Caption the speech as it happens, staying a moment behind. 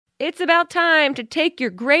it's about time to take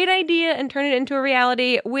your great idea and turn it into a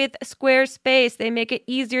reality with Squarespace. They make it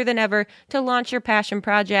easier than ever to launch your passion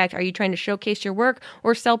project. Are you trying to showcase your work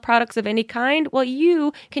or sell products of any kind? Well,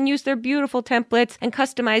 you can use their beautiful templates and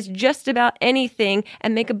customize just about anything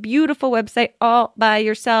and make a beautiful website all by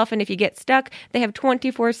yourself. And if you get stuck, they have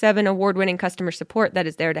 24/7 award-winning customer support that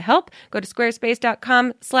is there to help. Go to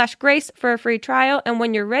squarespace.com/grace for a free trial. And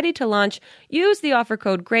when you're ready to launch, use the offer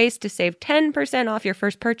code GRACE to save 10% off your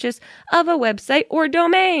first purchase of a website or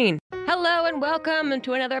domain. Hello and welcome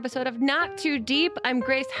to another episode of Not Too Deep. I'm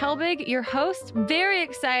Grace Helbig, your host. Very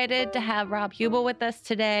excited to have Rob Huebel with us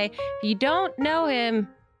today. If you don't know him,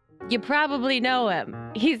 you probably know him.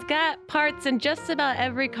 He's got parts in just about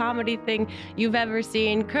every comedy thing you've ever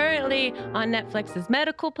seen. Currently on Netflix's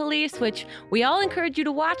Medical Police, which we all encourage you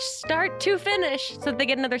to watch start to finish so that they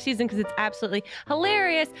get another season because it's absolutely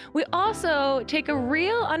hilarious. We also take a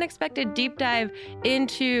real unexpected deep dive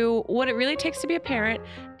into what it really takes to be a parent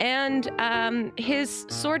and his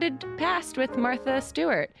sordid past with Martha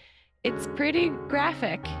Stewart. It's pretty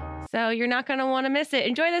graphic, so you're not going to want to miss it.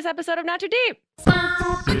 Enjoy this episode of Not Too Deep.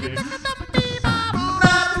 Not too deep.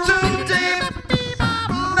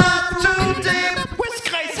 Not too deep. With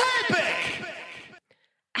Grace Helbig.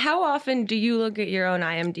 How often do you look at your own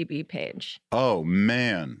IMDb page? Oh,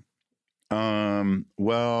 man.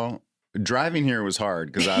 Well, driving here was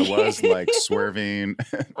hard because I was like swerving.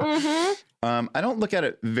 I don't look at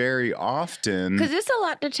it very often. Because it's a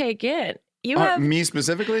lot to take in. You have me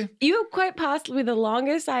specifically? You have quite possibly the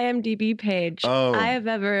longest IMDb page I have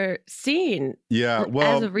ever seen. Yeah,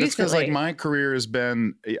 well, as of recently. that's because like my career has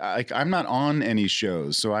been like I'm not on any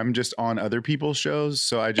shows, so I'm just on other people's shows.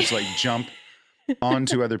 So I just like jump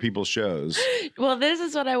onto other people's shows. Well, this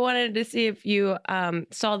is what I wanted to see if you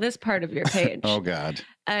saw this part of your page. Oh God,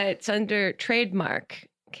 it's under trademark.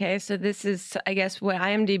 Okay, so this is, I guess, what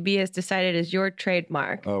IMDb has decided is your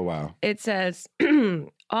trademark. Oh wow. It says.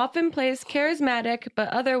 Often plays charismatic, but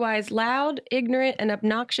otherwise loud, ignorant, and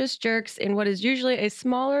obnoxious jerks in what is usually a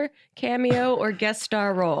smaller cameo or guest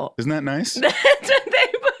star role. Isn't that nice? That's what they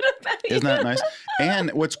put about you. Isn't that nice?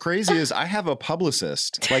 And what's crazy is I have a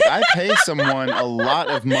publicist. Like I pay someone a lot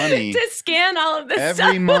of money to scan all of this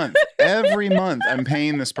every stuff. month. Every month I'm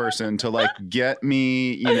paying this person to like get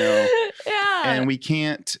me, you know. Yeah. And we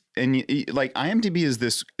can't. And like IMDb is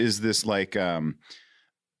this like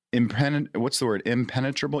what's the word?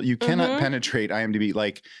 Impenetrable. You cannot penetrate IMDb.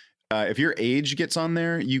 Like if your age gets on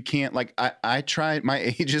there, you can't. Like I tried. My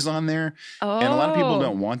age is on there, and a lot of people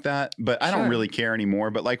don't want that. But I don't really care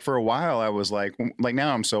anymore. But like for a while, I was like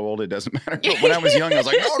now I'm so old it doesn't matter. But when I was young, I was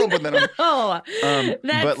like, no, don't put that on.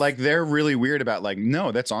 But like they're really weird about like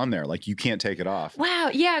no, that's on there. Like you can't take it off. Wow.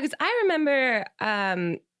 Yeah, because I remember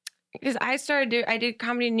because I did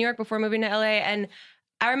comedy in New York before moving to LA, and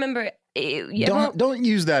I remember. Don't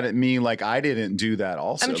use that at me like I didn't do that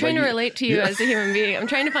also. I'm trying like, to relate to you as a human being. I'm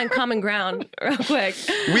trying to find common ground real quick.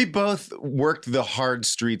 We both worked the hard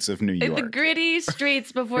streets of New York. The gritty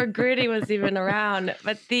streets before gritty was even around.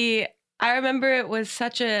 But I remember it was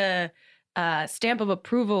such a stamp of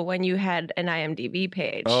approval when you had an IMDb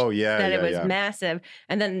page. Oh, yeah. That it was massive.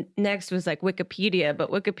 And then next was like Wikipedia.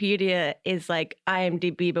 But Wikipedia is like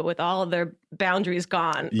IMDb, but with all of their boundaries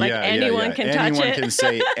gone. Like anyone can touch it. Anyone can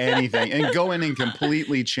say anything and go in and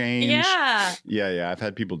completely change. Yeah. Yeah. I've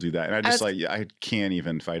had people do that. And I can't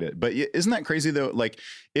even fight it. But isn't that crazy though? Like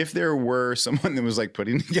if there were someone that was like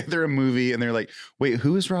putting together a movie and they're like, wait,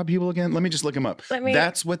 who is Rob Huebel again? Let me just look him up.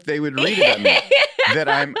 That's what they would read about me. That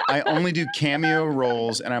I only do cameo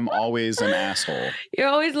roles and I'm always an asshole. You're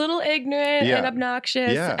always a little ignorant and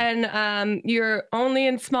obnoxious. Yeah. And you're only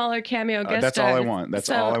in smaller cameo guest That's stars. all I want. That's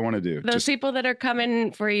all I want to do. Those people that are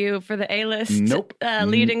coming for you for the A-list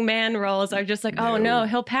leading man roles are just like, oh no,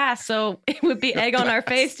 he'll pass. So it would be egg on our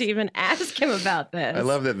face to even ask him about this. I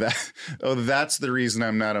love that. That's the reason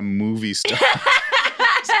I'm not a movie star.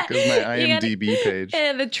 Because my IMDb page.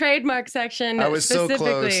 Yeah, the trademark section. I was so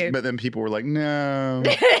close, but then people were like, no.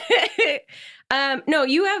 No,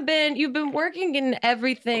 you've been working in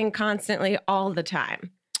everything constantly all the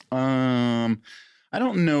time. I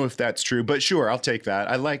don't know if that's true, but sure, I'll take that.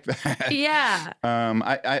 I like that. Yeah.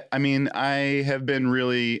 I mean, I have been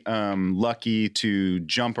really lucky to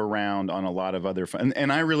jump around on a lot of other fun,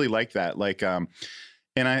 and I really like that. Like,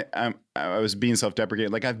 and I was being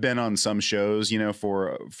self-deprecating. Like I've been on some shows, you know,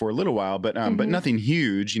 for a little while, but nothing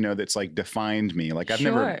huge, you know, that's like defined me. Like I've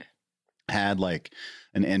never had like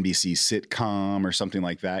an NBC sitcom or something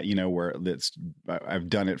like that, you know, where I've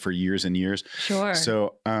done it for years and years. Sure.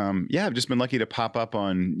 So, yeah, I've just been lucky to pop up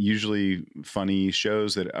on usually funny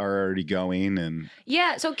shows that are already going. And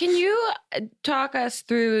yeah. So can you talk us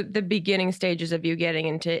through the beginning stages of you getting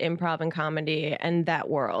into improv and comedy and that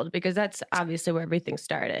world? Because that's obviously where everything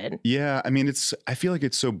started. Yeah. I mean, I feel like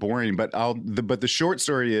it's so boring, but the short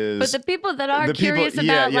story is. But the people that are curious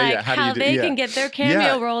about how they can get their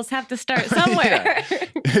cameo roles have to start somewhere.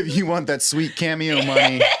 If you want that sweet cameo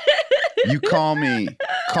money, you call me,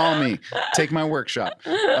 take my workshop.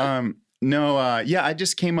 I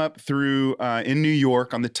just came up through in New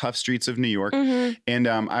York on the tough streets of New York. Mm-hmm. And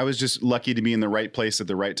I was just lucky to be in the right place at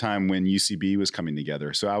the right time when UCB was coming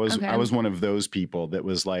together. So I was one of those people that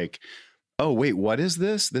was like, oh, wait, what is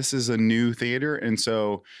this? This is a new theater. And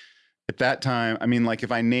so at that time, I mean, like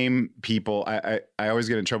if I name people, I always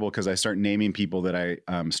get in trouble because I start naming people that I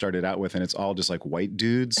started out with, and it's all just like white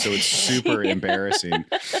dudes. So it's super embarrassing.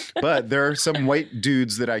 But there are some white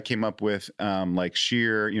dudes that I came up with, like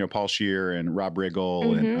Scheer, you know, Paul Scheer and Rob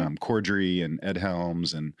Riggle and Cordry and Ed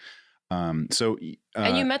Helms. And and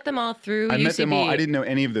you met them all through UCB? I met them all. I didn't know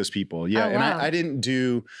any of those people. Yeah. Oh, wow.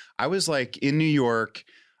 And I was like in New York.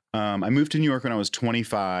 I moved to New York when I was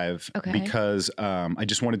 25 because I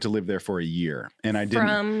just wanted to live there for a year. And I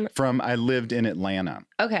I lived in Atlanta.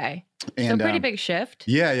 Okay. And, so pretty big shift.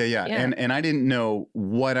 Yeah. And I didn't know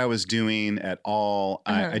what I was doing at all.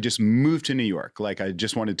 I just moved to New York. Like I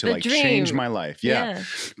just wanted to change my life. Yeah.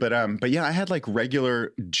 But yeah, I had like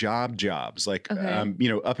regular jobs, like, you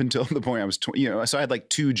know, up until the point I was, so I had like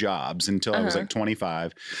 2 jobs until I was like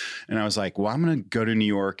 25. And I was like, well, I'm going to go to New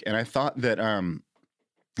York. And I thought that,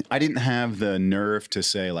 I didn't have the nerve to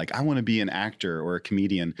say like, I want to be an actor or a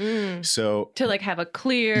comedian. So to like have a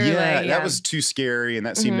clear, that was too scary. And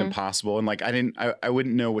that seemed impossible. And like, I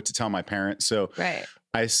wouldn't know what to tell my parents. So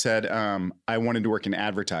I said, I wanted to work in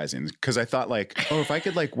advertising because I thought like, oh, if I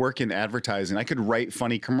could like work in advertising, I could write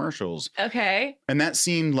funny commercials. Okay. And that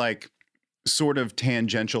seemed like sort of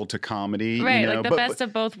tangential to comedy, right? You know? Like the best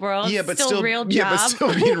of both worlds. Yeah, but still real job. Yeah, but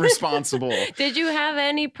still being responsible. Did you have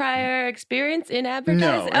any prior experience in advertising?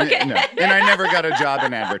 No, okay. No. And I never got a job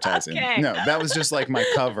in advertising. No, that was just like my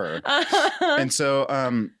cover. And so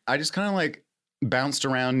I just kind of like bounced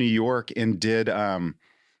around New York and did. I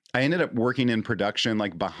ended up working in production,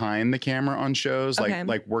 like behind the camera on shows,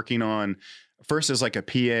 like working on. First as like a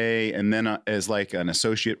PA and then as like an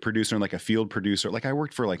associate producer and like a field producer. Like I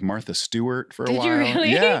worked for like Martha Stewart for a while. Did you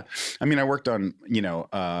really? Yeah. I mean, I worked on, you know,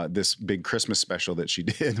 this big Christmas special that she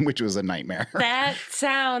did, which was a nightmare. That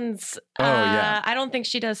sounds, I don't think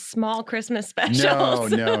she does small Christmas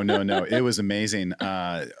specials. No. It was amazing.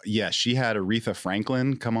 Yeah, she had Aretha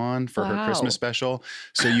Franklin come on for her Christmas special.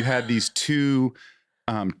 So you had these 2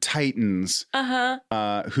 titans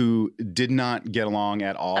who did not get along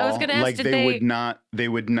at all. I was gonna ask, like they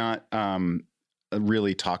would not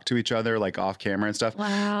really talk to each other like off camera and stuff.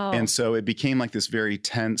 Wow. And so it became like this very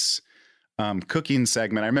tense cooking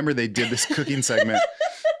segment. I remember they did this cooking segment.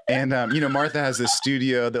 And, you know, Martha has this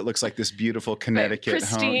studio that looks like this beautiful Connecticut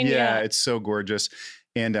home. Yeah, it's so gorgeous.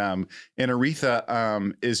 And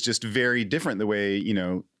Aretha is just very different the way, you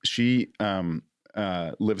know, she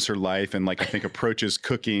lives her life and like I think approaches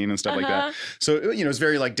cooking and stuff like that. So you know it's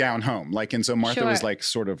very like down home, like, and so Martha was like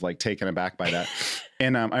sort of like taken aback by that.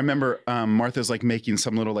 And I remember Martha's like making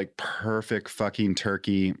some little like perfect fucking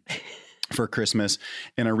turkey for Christmas,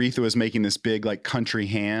 and Aretha was making this big like country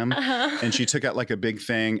ham, and she took out like a big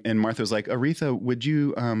thing, and Martha was like, Aretha, would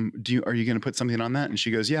you are you going to put something on that? And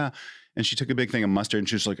she goes, yeah. And she took a big thing of mustard and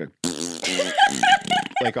she was like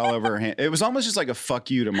like all over her hand. It was almost just like a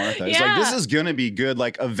fuck you to Martha. It's like, this is going to be good.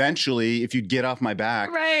 Like eventually if you get off my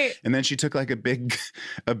back. Right. And then she took like a big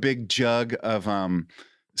jug of,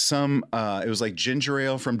 it was like ginger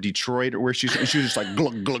ale from Detroit where she was just like,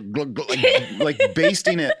 glug, glug, glug, glug, like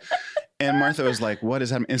basting it. And Martha was like, what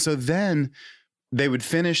is happening? And so then they would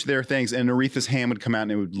finish their things and Aretha's ham would come out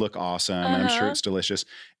and it would look awesome. And I'm sure it's delicious.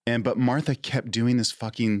 But Martha kept doing this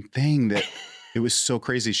fucking thing that it was so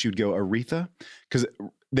crazy. She would go, Aretha, because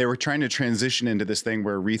they were trying to transition into this thing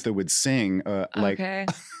where Aretha would sing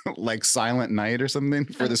like Silent Night or something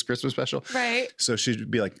for this Christmas special. Right. So she'd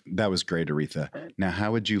be like, that was great, Aretha. Now,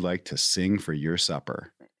 how would you like to sing for your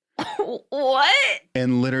supper? What?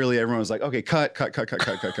 And literally everyone was like, okay, cut.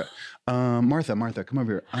 Martha, come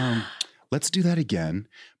over here. Let's do that again,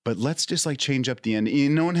 but let's just like change up the end.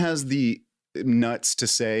 No one has the nuts to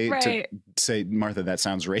say, Martha, that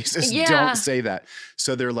sounds racist. Yeah. Don't say that.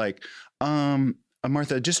 So they're like,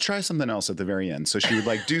 Martha, just try something else at the very end. So she would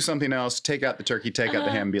like do something else, take out the turkey, take out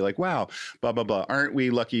the ham, and be like, wow, blah, blah, blah. Aren't we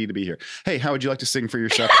lucky to be here? Hey, how would you like to sing for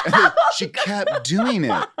yourself? And then she kept doing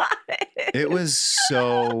it. It was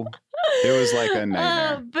like a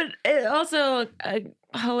nightmare. But it also a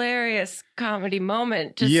hilarious comedy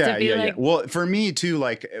moment just to be like. Well, for me too,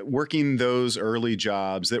 like working those early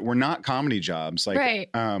jobs that were not comedy jobs, like right.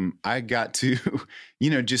 I got to,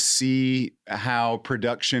 just see how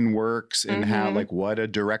production works and how like what a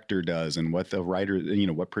director does and what the writer,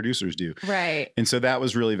 what producers do. Right. And so that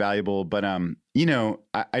was really valuable. But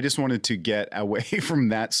I just wanted to get away from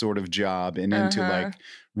that sort of job and into like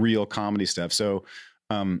real comedy stuff. So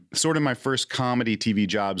sort of my first comedy TV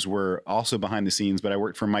jobs were also behind the scenes, but I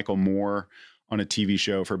worked for Michael Moore on a TV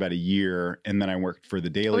show for about a year. And then I worked for The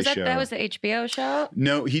Daily Show. That was the HBO show?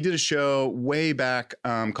 No, he did a show way back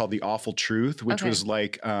called The Awful Truth, which was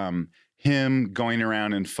like him going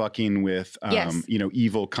around and fucking with,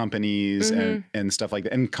 evil companies and stuff like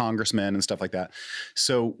that, and congressmen and stuff like that.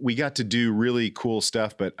 So we got to do really cool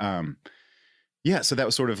stuff, but so that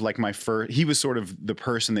was sort of like he was sort of the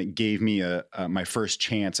person that gave me my first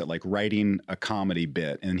chance at like writing a comedy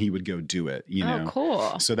bit, and he would go do it, Oh,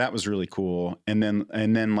 cool. So that was really cool. And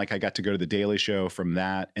then like I got to go to the Daily Show from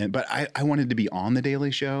that. But I wanted to be on the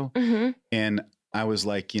Daily Show. And I was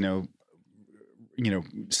like,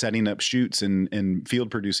 setting up shoots and field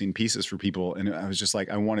producing pieces for people. And I was just like,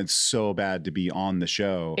 I wanted so bad to be on the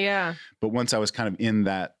show. Yeah. But once I was kind of in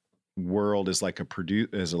that world as like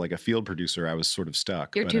a field producer, I was sort of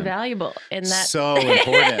stuck. You're too valuable in that. So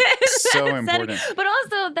important. So important. But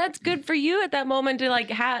also that's good for you at that moment to like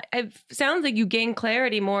it sounds like you gain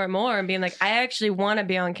clarity more and more and being like, I actually want to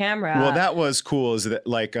be on camera. Well, that was cool is that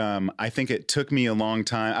like, I think it took me a long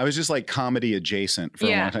time. I was just like comedy adjacent for a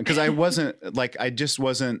long time. Cause I wasn't like, I just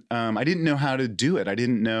wasn't, I didn't know how to do it. I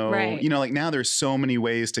didn't know, like now there's so many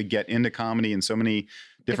ways to get into comedy and so many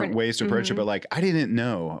different ways to approach it, but like I didn't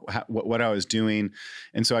know what I was doing,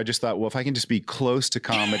 and so I just thought, well, if I can just be close to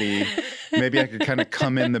comedy, maybe I could kind of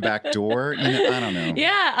come in the back door. I don't know.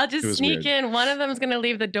 Yeah, I'll just sneak in. One of them is going to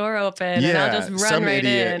leave the door open, and I'll just run right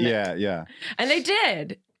in. Yeah. And they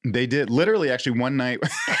did. They did. Literally, actually, one night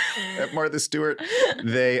at Martha Stewart,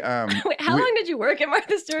 they... Wait, how long did you work at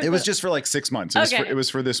Martha Stewart? It was just for like 6 months. It was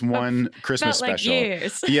for this one Christmas special. Like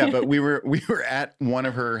years. Yeah, but we were at one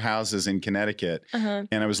of her houses in Connecticut, and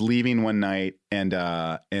I was leaving one night, and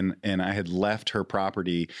I had left her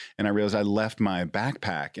property, and I realized I left my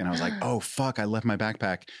backpack, and I was like, oh, fuck, I left my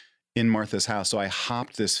backpack in Martha's house. So I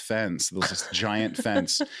hopped this fence, this giant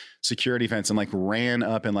fence, security fence, and like ran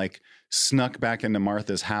up and like snuck back into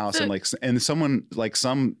Martha's house. And someone, like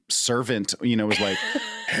some servant, was like,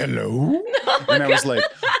 hello? And I was like,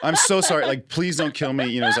 I'm so sorry. Like, please don't kill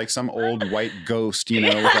me. It was like some old white ghost, with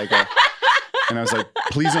like and I was like,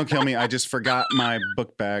 please don't kill me. I just forgot my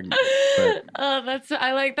book bag. But,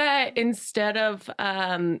 I like that. Instead of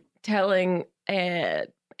telling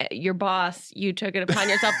your boss, you took it upon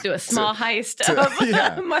yourself to do a small heist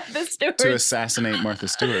of Martha Stewart. To assassinate Martha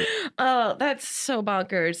Stewart. Oh, that's so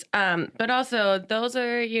bonkers. But also, those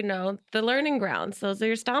are, the learning grounds. Those are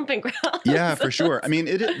your stomping grounds. Yeah, for sure. I mean,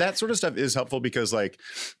 that sort of stuff is helpful because, like,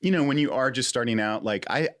 when you are just starting out, like,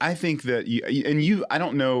 I think that I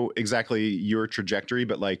don't know exactly your trajectory,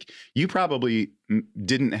 but, like, you probably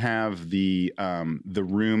didn't have the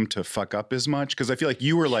room to fuck up as much because I feel like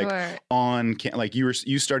you were like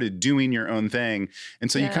you started doing your own thing,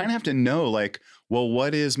 and so you kind of have to know like, well,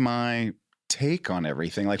 what is my take on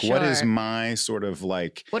everything? Like, what is my sort of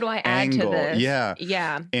like, what do I add to this?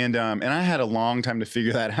 Yeah. And I had a long time to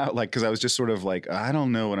figure that out, like, because I was just sort of like, I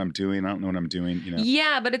don't know what I'm doing.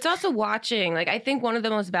 Yeah, but it's also watching. Like, I think one of the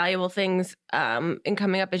most valuable things in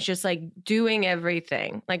coming up is just like doing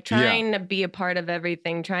everything, like trying to be a part of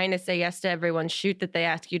everything, trying to say yes to everyone's shoot that they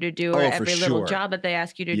ask you to do or every little job that they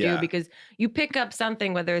ask you to do, because you pick up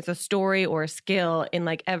something, whether it's a story or a skill, in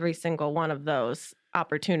like every single one of those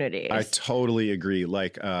opportunities. I totally agree.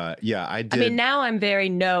 Like, I did. I mean, now I'm very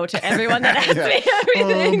no to everyone that asks me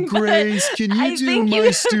everything. Grace, can you do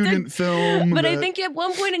my student film? But I think at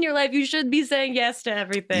one point in your life, you should be saying yes to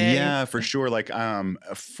everything. Yeah, for sure. Like,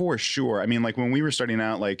 for sure. I mean, like when we were starting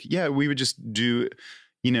out, like, we would just do,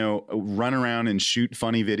 run around and shoot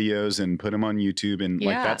funny videos and put them on YouTube. And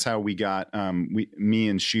like, that's how we got, me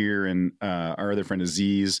and Sheer and our other friend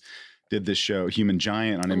Aziz did this show, Human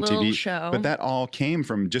Giant, on MTV. Show. But that all came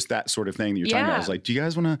from just that sort of thing that you're talking about. I was like, do you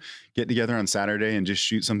guys want to get together on Saturday and just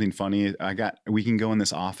shoot something funny? We can go in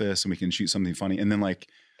this office and we can shoot something funny. And then like,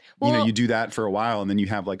 you do that for a while and then you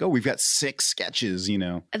have like, oh, we've got 6 sketches,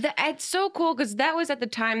 It's so cool because that was at the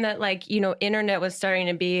time that internet was starting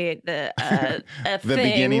to be the a the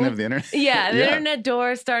thing. beginning of the internet. Yeah, the internet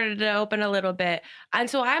doors started to open a little bit. And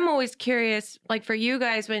so I'm always curious, like for you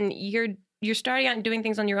guys, when you're starting out and doing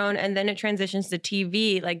things on your own and then it transitions to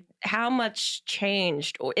TV, like how much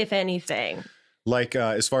changed, or if anything? Like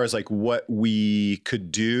as far as like what we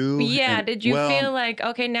could do. Yeah. Did you feel like,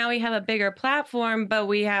 okay, now we have a bigger platform, but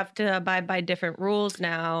we have to abide by different rules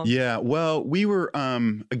now? Yeah. Well, we were,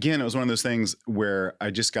 again, it was one of those things where I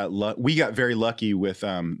just we got very lucky with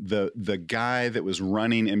the guy that was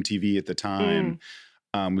running MTV at the time.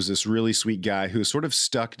 Was this really sweet guy who was sort of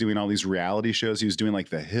stuck doing all these reality shows. He was doing like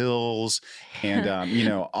The Hills and,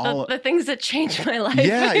 all the things that changed my life.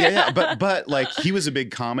 Yeah. But like he was a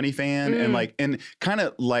big comedy fan and kind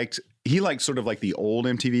of he liked sort of like the old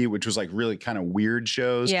MTV, which was like really kind of weird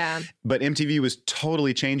shows. Yeah. But MTV was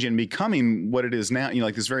totally changing and becoming what it is now,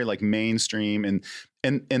 like this very like mainstream and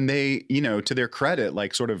they, to their credit,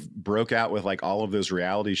 like sort of broke out with like all of those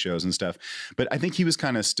reality shows and stuff. But I think he was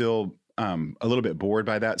kind of still a little bit bored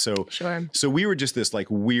by that. So, sure. So we were just this like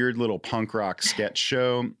weird little punk rock sketch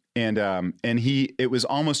show. And it was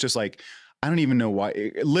almost just like, I don't even know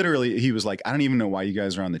why. Literally, he was like, I don't even know why you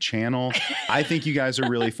guys are on the channel. I think you guys are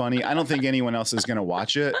really funny. I don't think anyone else is going to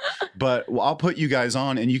watch it, but I'll put you guys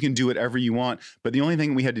on and you can do whatever you want. But the only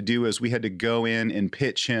thing we had to do is we had to go in and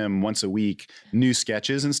pitch him once a week new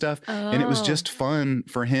sketches and stuff. Oh. And it was just fun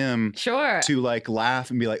for him to like laugh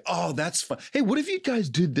and be like, oh, that's fun. Hey, what if you guys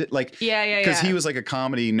did that? Like, yeah. Because he was like a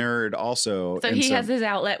comedy nerd also. So he has his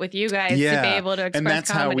outlet with you guys to be able to express and that's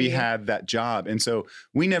comedy. How we had that job. And so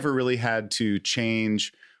we never really had to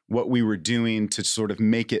change what we were doing to sort of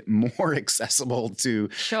make it more accessible to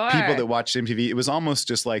people that watched MTV. It was almost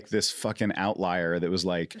just like this fucking outlier that was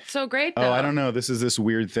like, it's so great though. Oh, I don't know. This is this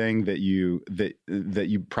weird thing that you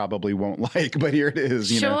probably won't like, but here it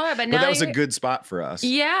is. But that was a good spot for us.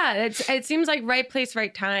 Yeah, it seems like right place,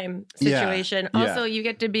 right time situation. Yeah. Also, you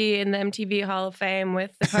get to be in the MTV Hall of Fame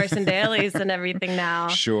with the Carson Dailies and everything now.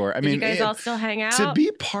 Sure. I mean, you guys all still hang out? To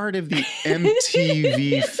be part of the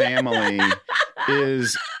MTV family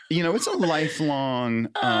is, it's a lifelong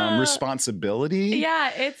responsibility.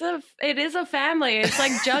 Yeah, it is a family. It's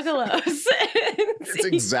like Juggalos. It's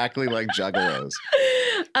exactly like Juggalos.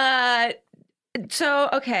 So,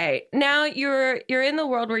 okay, now you're in the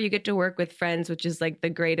world where you get to work with friends, which is like the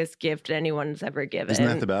greatest gift anyone's ever given. Isn't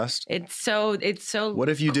that the best? It's so What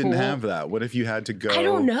if you didn't have that? What if you had to go? I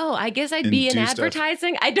don't know. I guess I'd be in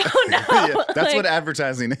advertising. I don't know. Yeah, that's what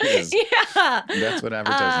advertising is. Yeah. That's what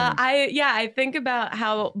advertising is. I think about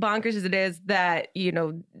how bonkers it is that,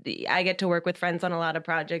 I get to work with friends on a lot of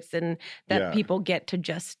projects and that people get to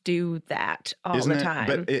just do that all the time.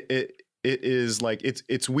 But it is like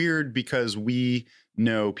it's weird because we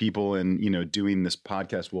know people and doing this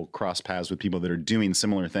podcast will cross paths with people that are doing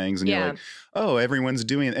similar things and you're like, oh, everyone's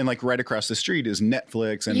doing it. And like right across the street is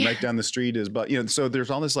Netflix and right down the street is so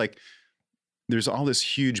there's all this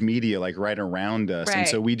huge media like right around us. Right. And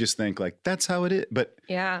so we just think like that's how it is. But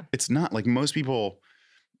it's not. Like most people,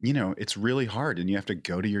 it's really hard and you have to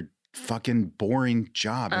go to your fucking boring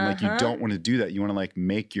job and like you don't want to do that. You want to like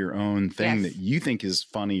make your own thing that you think is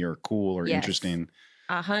funny or cool or interesting.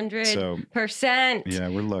 100%. Yeah,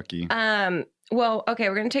 we're lucky. Well, okay,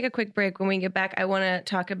 we're gonna take a quick break. When we get back, I want to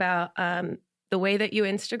talk about the way that you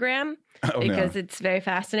Instagram because it's very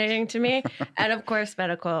fascinating to me, and of course,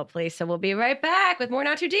 medical police. So we'll be right back with more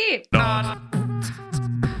Not Too Deep.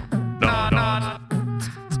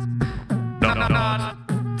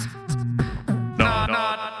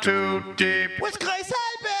 Not too deep with Grace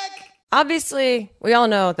Helbig. Obviously, we all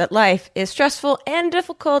know that life is stressful and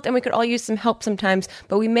difficult, and we could all use some help sometimes,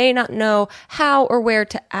 but we may not know how or where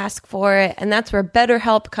to ask for it, and that's where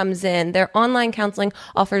BetterHelp comes in. Their online counseling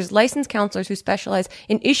offers licensed counselors who specialize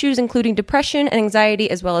in issues including depression and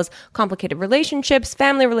anxiety, as well as complicated relationships,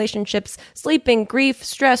 family relationships, sleeping, grief,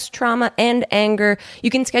 stress, trauma, and anger. You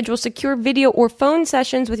can schedule secure video or phone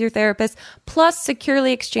sessions with your therapist, plus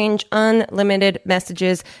securely exchange unlimited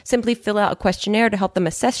messages. Simply fill out a questionnaire to help them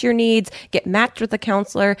assess your needs, get matched with a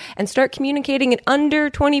counselor, and start communicating in under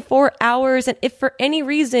 24 hours. And if for any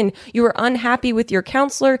reason you are unhappy with your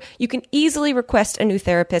counselor, you can easily request a new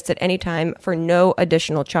therapist at any time for no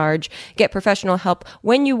additional charge. Get professional help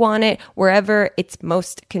when you want it, wherever it's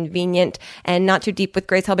most convenient. And Not Too Deep with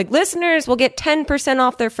Grace Helbig listeners will get 10%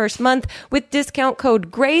 off their first month with discount code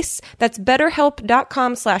GRACE. That's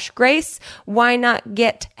betterhelp.com/grace. Why not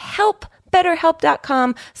get help?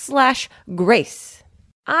 betterhelp.com/grace.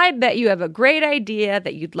 I bet you have a great idea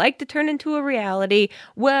that you'd like to turn into a reality.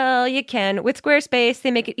 Well, you can. With Squarespace, they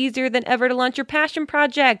make it easier than ever to launch your passion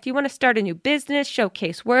project. You want to start a new business,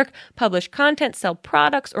 showcase work, publish content, sell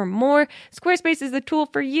products, or more? Squarespace is the tool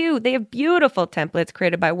for you. They have beautiful templates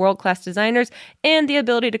created by world-class designers and the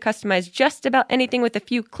ability to customize just about anything with a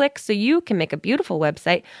few clicks so you can make a beautiful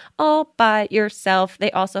website all by yourself.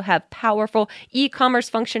 They also have powerful e-commerce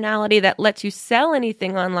functionality that lets you sell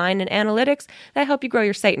anything online and analytics that help you grow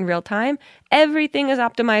your site in real time. Everything is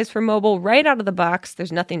optimized for mobile right out of the box.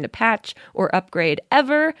 There's nothing to patch or upgrade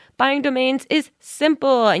ever. Buying domains is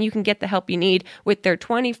simple, and you can get the help you need with their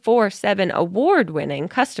 24/7 award-winning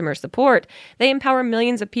customer support. They empower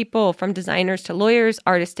millions of people, from designers to lawyers,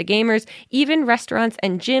 artists to gamers, even restaurants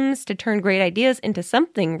and gyms, to turn great ideas into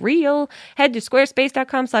something real. Head to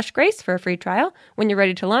squarespace.com/grace for a free trial. When you're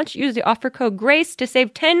ready to launch, use the offer code GRACE to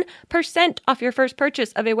save 10% off your first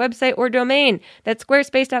purchase of a website or domain. That's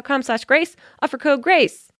squarespace.com/grace. Offer code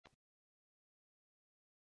GRACE.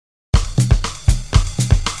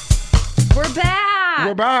 We're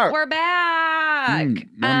back. We're back.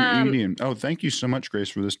 I'm eating. Oh, thank you so much, Grace,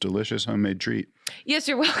 for this delicious homemade treat. Yes,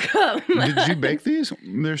 you're welcome. Did you bake these?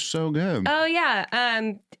 They're so good. Oh yeah.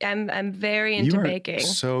 I'm very into baking.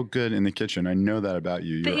 So good in the kitchen. I know that about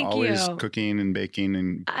you. You're always cooking and baking,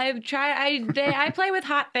 and I've tried. I play with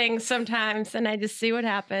hot things sometimes, and I just see what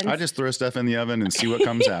happens. I just throw stuff in the oven and see what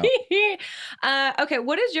comes out. Okay,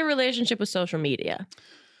 what is your relationship with social media?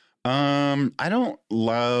 I don't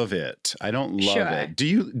love it. I don't love it. Do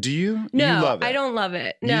you? No, you love it? I don't love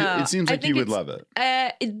it. No. It seems like you would love it.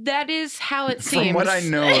 That is how it seems. From what I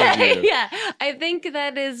know of you. Yeah. I think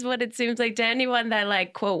that is what it seems like to anyone that,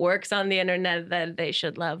 like, quote, works on the internet, that they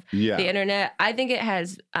should love the internet. I think it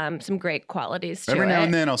has some great qualities to it. Every now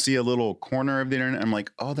and then I'll see a little corner of the internet. I'm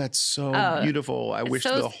like, oh, that's so beautiful. I wish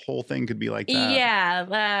the whole thing could be like that.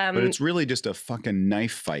 Yeah. But it's really just a fucking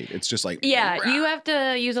knife fight. It's just like, yeah, rah. You have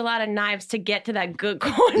to use a lot of knives to get to that good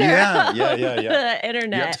corner of the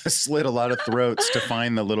internet. You have to slit a lot of throats to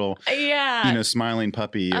find the little, smiling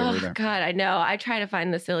puppy. Oh, God, I know. I try to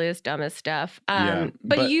find the silliest, dumbest stuff.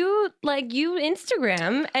 But you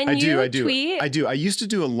Instagram and you tweet. I do. I used to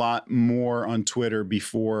do a lot more on Twitter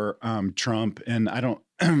before Trump, and I don't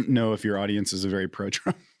know if your audience is a very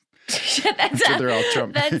pro-Trump. They're all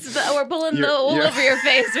Trump. We're pulling the wool over your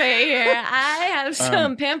face right here. I have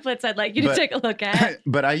some pamphlets I'd like you to take a look at.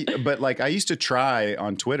 But I used to try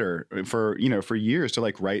on Twitter for years to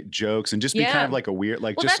like write jokes and just be kind of like a weird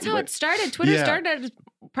that's how it started. Twitter started as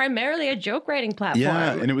primarily a joke writing platform.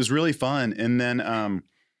 Yeah, and it was really fun. And then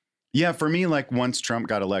for me, like, once Trump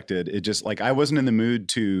got elected, it just, like, I wasn't in the mood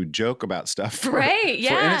to joke about stuff. And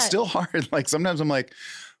it's still hard. Like, sometimes I'm like,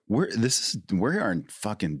 we're in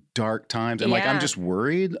fucking dark times, and like I'm just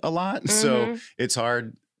worried a lot, so it's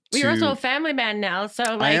hard. You're also a family man now,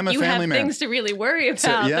 so like you have things to really worry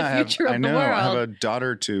about the future of the world. I have a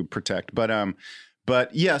daughter to protect, but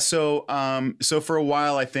yeah. So for a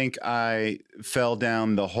while, I think I fell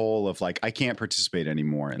down the hole of like I can't participate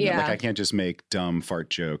anymore, and like I can't just make dumb fart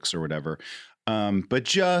jokes or whatever. But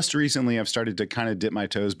just recently I've started to kind of dip my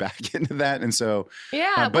toes back into that. And so,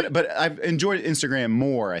 but I've enjoyed Instagram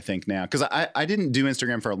more, I think, now. Cause I didn't do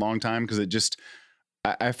Instagram for a long time. Cause it just,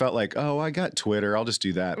 I felt like, oh, I got Twitter, I'll just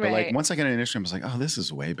do that. But like once I got into Instagram, I was like, oh, this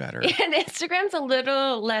is way better. And Instagram's a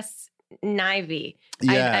little less knivey.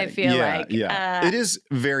 I feel like. Yeah. It is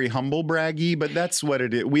very humble braggy, but that's what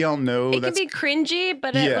it is. We all know it can be cringy,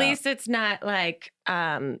 but at least it's not like,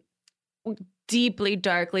 deeply,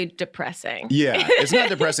 darkly depressing. Yeah, it's not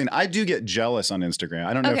depressing. I do get jealous on Instagram.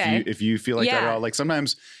 I don't know if you feel like that at all. Like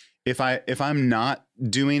sometimes if I'm not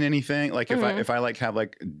doing anything, like if I like have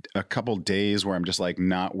like a couple days where I'm just like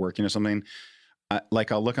not working or something,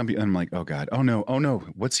 like I'll look on people and I'm like, oh God, oh no,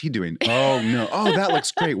 what's he doing? Oh no, oh that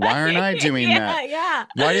looks great. Why aren't I doing that? Yeah.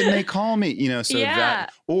 Why didn't they call me?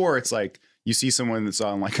 That, or it's like you see someone that's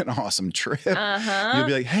on like an awesome trip. You'll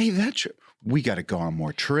be like, hey, that trip. We got to go on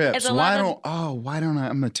more trips. Why don't I?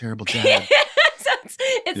 I'm a terrible dad.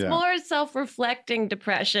 It's more self-reflecting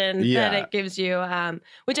depression that it gives you,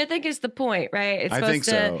 which I think is the point, right? I think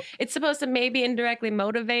so. It's supposed to maybe indirectly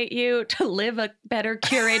motivate you to live a better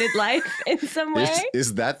curated life in some way.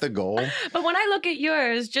 Is that the goal? But when I look at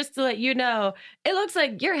yours, just to let you know, it looks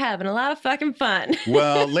like you're having a lot of fucking fun.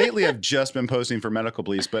 Well, lately I've just been posting for Medical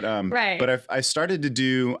Police, but I started to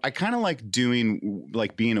do. I kind of like doing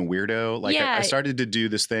like being a weirdo. Like I started to do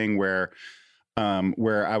this thing where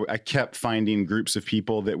where I kept finding groups of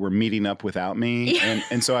people that were meeting up without me.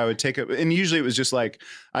 And so I would take and usually it was just like,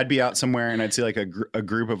 I'd be out somewhere and I'd see like a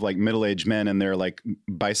group of like middle-aged men in their like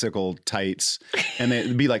bicycle tights. And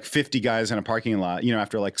it'd be like 50 guys in a parking lot,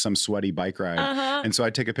 after like some sweaty bike ride. And so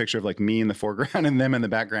I'd take a picture of like me in the foreground and them in the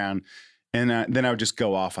background. And then I would just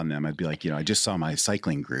go off on them. I'd be like, I just saw my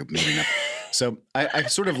cycling group meeting up. So I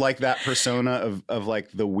sort of like that persona of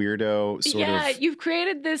like the weirdo sort of. Yeah, you've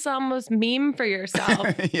created this almost meme for yourself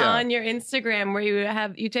on your Instagram where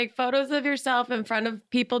you take photos of yourself in front of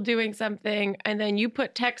people doing something and then you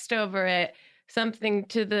put text over it. Something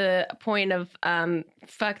to the point of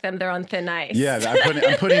fuck them, they're on thin ice. Yeah,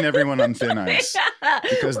 I'm putting everyone on thin ice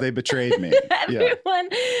because they betrayed me. Everyone,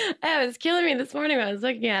 it was killing me this morning when I was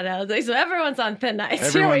looking at it. I was like, so everyone's on thin ice.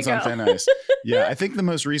 Everyone's on thin ice. Yeah, I think the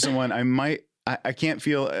most recent one, I can't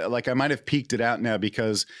feel like I might have peaked it out now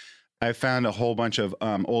because I found a whole bunch of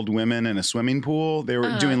old women in a swimming pool. They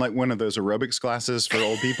were doing like one of those aerobics classes for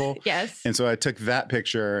old people. Yes. And so I took that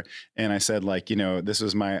picture and I said like, this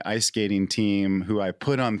was my ice skating team who I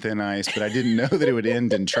put on thin ice, but I didn't know that it would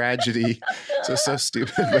end in tragedy. So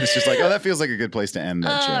stupid. But it's just like, that feels like a good place to end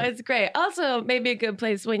that shit. It's great. Also, maybe a good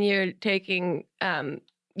place when you're taking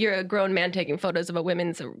you're a grown man taking photos of a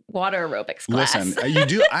women's water aerobics class. Listen, you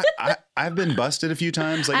do. I've been busted a few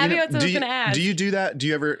times. Like, do you do that? Do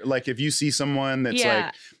you ever like if you see someone that's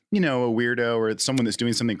like, a weirdo or it's someone that's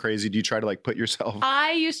doing something crazy? Do you try to like put yourself?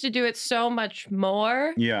 I used to do it so much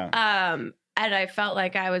more. Yeah. And I felt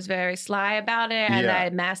like I was very sly about it. And I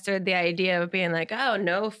mastered the idea of being like, oh,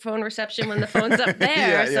 no phone reception when the phone's up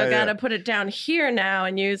there. Gotta put it down here now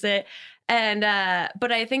and use it. And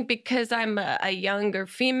but I think because I'm a younger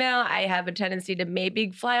female, I have a tendency to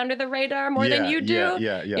maybe fly under the radar more than you do.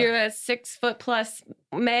 Yeah. You're a 6 foot plus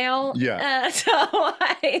male. Yeah. So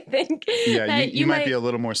I think you might be a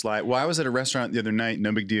little more sly. Well, I was at a restaurant the other night.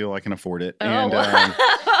 No big deal. I can afford it. Oh, and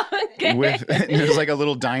okay. It was like a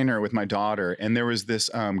little diner with my daughter, and there was this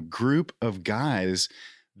group of guys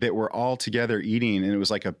that were all together eating, and it was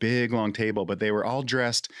like a big long table, but they were all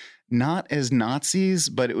dressed not as Nazis,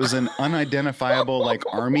 but it was an unidentifiable like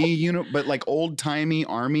army but like old timey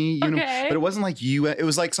army But it wasn't like it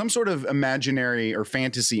was like some sort of imaginary or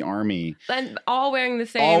fantasy army. And all wearing the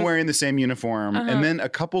same uniform. And then a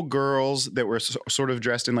couple girls that were sort of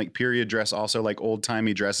dressed in like period dress, also like old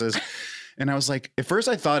timey dresses. And I was like, at first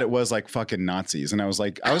I thought it was like fucking Nazis. And I was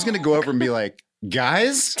like, I was going to go over and be like,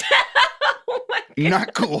 guys,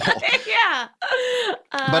 not cool. Yeah.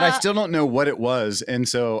 But I still don't know what it was. And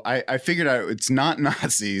so I figured out it's not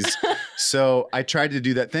Nazis. So I tried to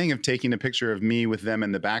do that thing of taking a picture of me with them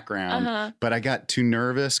in the background. But I got too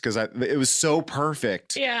nervous because it was so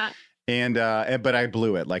perfect. Yeah. And but I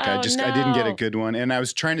blew it. Like I didn't get a good one. And I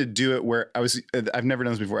was trying to do it where I've never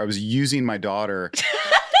done this before. I was using my daughter.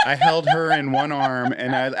 I held her in one arm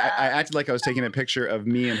and I acted like I was taking a picture of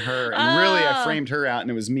me and her. And really I framed her out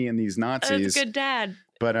and it was me and these Nazis. That's a good dad.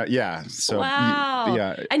 But yeah, so wow.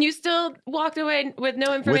 Yeah. And you still walked away with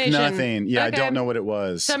no information. With nothing. Yeah, okay. I don't know what it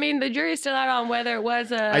was. So I mean, the jury's still out on whether it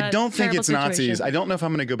was a I don't think it's situation. Nazis. I don't know if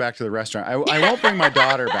I'm going to go back to the restaurant. I won't bring my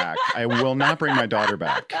daughter back. I will not bring my daughter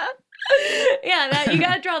back. Yeah, you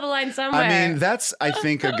got to draw the line somewhere. I mean, that's, I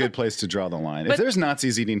think, a good place to draw the line. If there's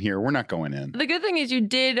Nazis eating here, we're not going in. The good thing is you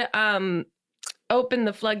did open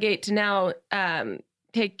the floodgate to now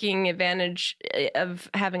taking advantage of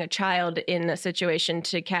having a child in a situation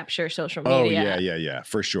to capture social media. Oh, yeah,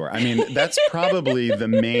 for sure. I mean, that's probably the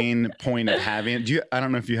main point of having it. I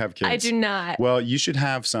don't know if you have kids. I do not. Well, you should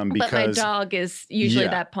have some because... But my dog is usually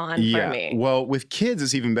that pawn for me. Well, with kids,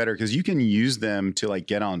 it's even better because you can use them to like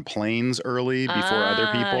get on planes early before other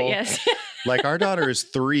people. Yes. Like our daughter is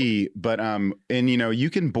 3, but and you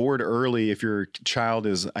can board early if your child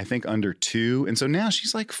is, I think, under 2. And so now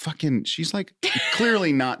she's like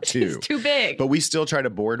clearly not 2. She's too big. But we still try to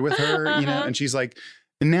board with her, and she's like,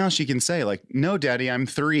 and now she can say like, no, daddy, I'm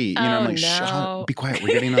 3. I'm like, shut up, be quiet. We're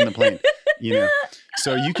getting on the plane,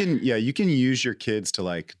 So you can use your kids to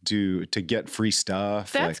like to get free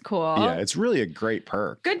stuff. That's cool. Yeah, it's really a great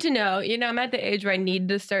perk. Good to know. I'm at the age where I need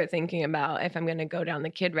to start thinking about if I'm going to go down the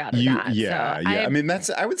kid route or not. Yeah, so I mean,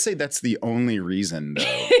 I would say that's the only reason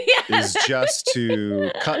though, is just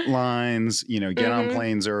to cut lines, get on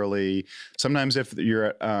planes early. Sometimes if you're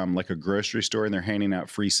at like a grocery store and they're handing out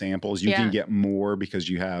free samples, you can get more because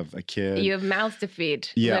you have a kid. You have mouths to feed.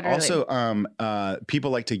 Yeah. Literally. Also,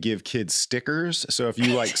 people like to give kids stickers. So if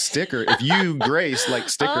you like if you, Grace, like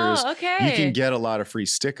stickers, you can get a lot of free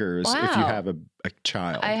stickers if you have a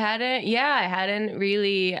child. I hadn't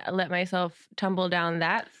really let myself tumble down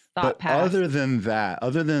that thought path. Other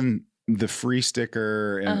than the free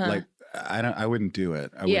sticker and like, I wouldn't do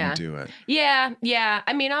it. I wouldn't do it. Yeah.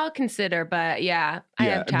 I mean, I'll consider, but I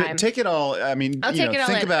have time. But take it all. I mean, I'll take it all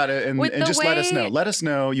think in. about it and just let us know. Let us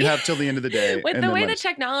know. You have till the end of the day. With the way the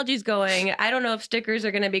technology's going, I don't know if stickers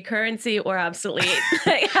are going to be currency or obsolete.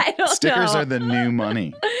 I don't know. Stickers are the new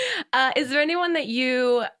money. Is there anyone that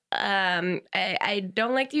you... I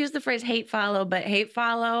don't like to use the phrase hate follow, but hate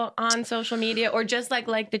follow on social media, or just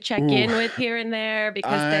like to check in with here and there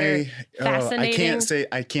because they're fascinating.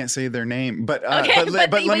 I can't say their name, but okay,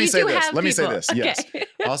 but let me say this. Let me say people. this. Okay. Yes,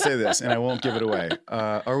 I'll say this, and I won't give it away.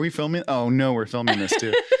 Are we filming? Oh no, we're filming this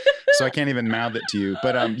too. So I can't even mouth it to you.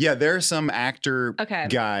 But there are some actor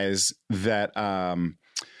guys that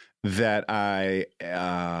I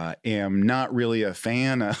am not really a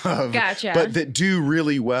fan of, gotcha. but that do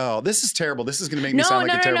really well. This is terrible. This is going to make me sound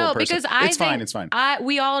like a terrible person. Because it's fine.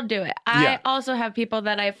 We all do it. I also have people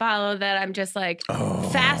that I follow that I'm just like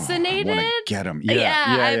fascinated. I want to get them.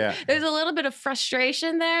 Yeah. There's a little bit of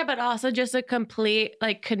frustration there, but also just a complete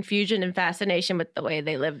like confusion and fascination with the way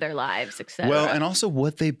they live their lives, etc. Well, and also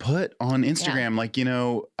what they put on Instagram, like,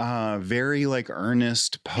 very like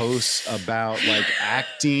earnest posts about like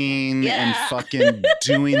acting and fucking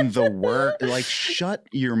doing the work. Like, shut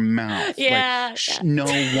your mouth. Yeah. Like, no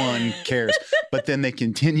one cares. But then they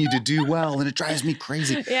continue to do well, and it drives me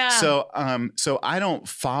crazy. Yeah. So I don't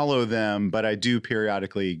follow them, but I do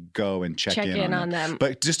periodically go and check in on them.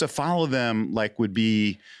 But just to follow them, like, would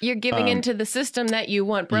be you're giving into the system that you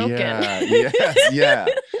want broken. Yeah.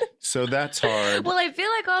 So that's hard. Well, I feel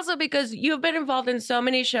like also because you've been involved in so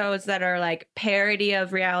many shows that are like parody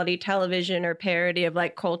of reality television or parody of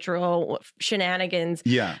like cultural shenanigans.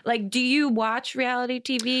 Yeah. Like, do you watch reality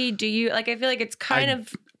TV? Do you like, I feel like it's kind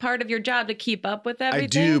of part of your job to keep up with everything.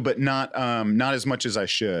 I do, but not as much as I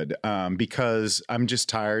should, because I'm just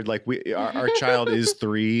tired. Like our child is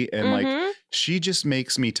 3 and like, she just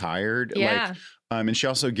makes me tired. Yeah. Like, and she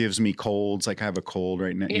also gives me colds. Like I have a cold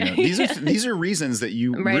right now. You know, these are reasons that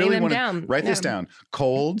you really want to write this down.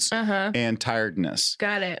 Colds and tiredness.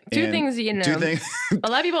 Got it. Two things, a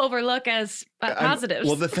lot of people overlook as positives.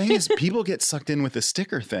 Well, the thing is, people get sucked in with the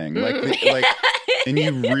sticker thing. Like, and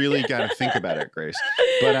you really got to think about it, Grace.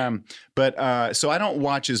 But so I don't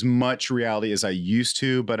watch as much reality as I used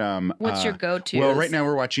to. But what's your go-to? Well, right now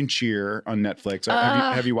we're watching Cheer on Netflix.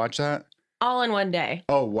 Have you watched that? All in one day.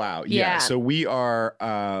 Oh, wow. Yeah. So we are,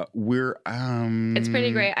 it's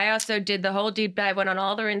pretty great. I also did the whole deep dive, went on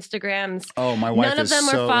all their Instagrams. Oh, my wife is so None of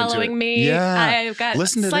them were following me. Yeah. I got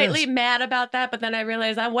slightly mad about that, but then I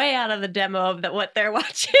realized I'm way out of the demo of what they're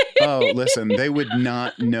watching. Oh, listen, they would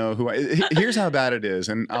not know who here's how bad it is.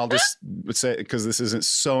 And I'll just say, because this isn't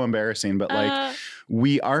so embarrassing, but like,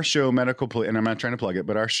 our show Medical Police, and I'm not trying to plug it,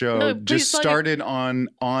 but our show just started on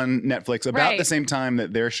Netflix about the same time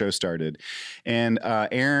that their show started. And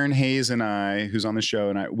Aaron Hayes and I, who's on the show,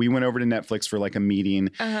 and we went over to Netflix for like a meeting,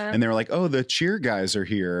 and they were like, "Oh, the Cheer guys are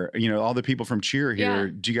here. You know, all the people from Cheer are here.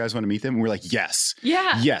 Do you guys want to meet them?" And we're like, "Yes,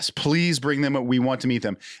 yes, please bring them up. We want to meet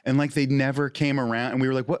them." And like they never came around, and we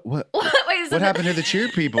were like, "What happened to the Cheer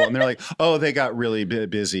people?" And they're like, "Oh, they got really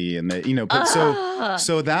busy," and they, but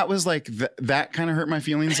so that was like that kind of hurt my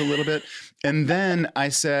feelings a little bit. And then I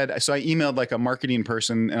said, so I emailed like a marketing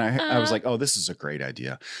person, and I was like, "Oh, this is a great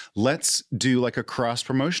idea. Let's do like a cross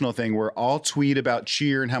promotional thing where I'll tweet about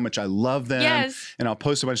Cheer and how much I love them, and I'll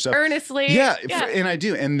post a bunch of stuff earnestly." Yeah. And I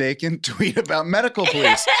do, and they can tweet about Medical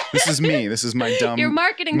Police. This is me. This is my dumb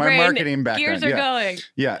marketing background. Gears are going.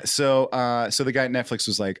 Yeah. So the guy at Netflix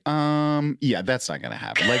was like, yeah, that's not gonna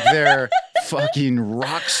happen. Like they're fucking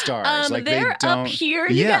rock stars. Like they're up here,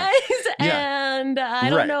 you guys. And I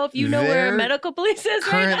don't know if you know where Medical Police is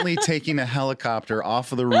currently taking a helicopter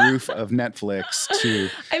off of the roof of Netflix to...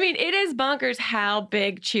 I mean, it is bonkers how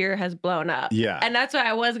big Cheer has blown up. Yeah. And that's why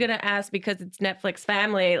I was going to ask, because it's Netflix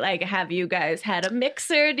family, like, have you guys had a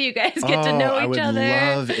mixer? Do you guys get to know each other?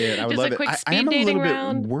 I would love it. I would love it. I am a little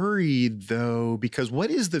bit worried, though, because what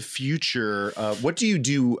is the future? What do you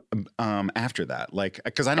do after that? Like,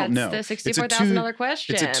 because I don't know. That's the $64,000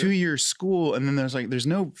 question. It's a 2-year school, and then there's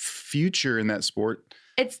no future in that sport.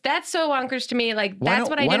 That's so bonkers to me. Like, why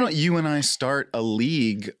don't you and I start a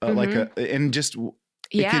league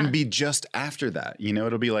it can be just after that,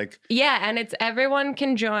 it'll be like... Yeah, and everyone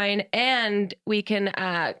can join, and we can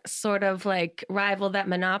sort of like rival that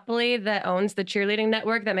monopoly that owns the cheerleading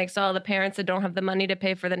network that makes all the parents that don't have the money to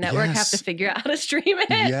pay for the network have to figure out how to stream it.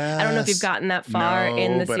 Yes. I don't know if you've gotten that far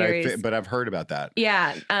in the series. But I've heard about that.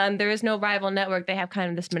 Yeah, there is no rival network. They have kind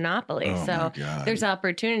of this monopoly. So there's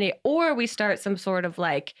opportunity. Or we start some sort of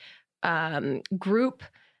like group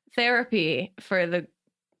therapy for the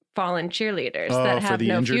fallen cheerleaders Oh, that for have the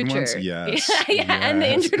no injured future. ones? Yes. Yeah, and the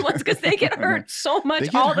Yes. injured ones because they get hurt so They much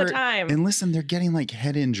get all the hurt. time. And listen, they're getting like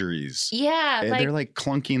head injuries. Yeah, And they're like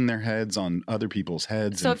clunking their heads on other people's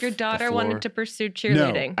heads. So and if your the daughter floor. wanted to pursue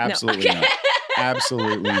cheerleading, no, absolutely Okay. not.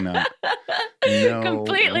 Absolutely not. No,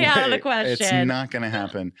 Completely out of the way. question. It's not going to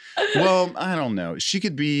happen. Well, I don't know. She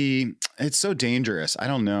could be. It's so dangerous. I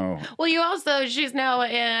don't know. Well, she's now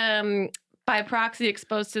by proxy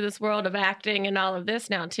exposed to this world of acting and all of this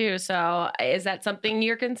now too. So is that something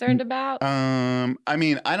you're concerned about? I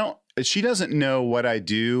mean, I don't. She doesn't know what I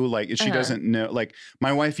do. Like, she doesn't know. Like,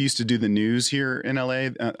 my wife used to do the news here in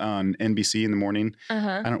LA on NBC in the morning.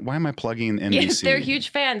 I don't. Why am I plugging NBC? They're huge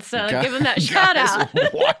fans, so give them that shout out.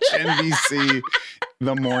 Watch NBC,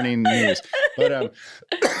 the morning news. But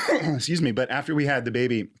excuse me. But after we had the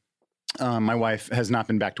baby, my wife has not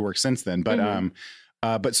been back to work since then.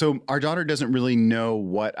 But so our daughter doesn't really know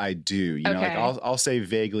what I do. You know, like I'll say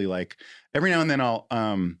vaguely, like every now and then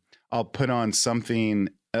I'll put on something.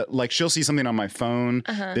 Like she'll see something on my phone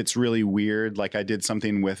that's really weird. Like I did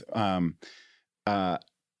something with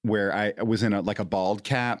where I was in a bald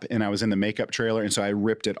cap and I was in the makeup trailer, and so I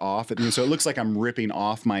ripped it off, and so it looks like I'm ripping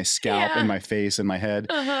off my scalp and my face and my head.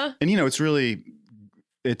 And you know,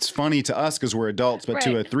 it's funny to us because we're adults, but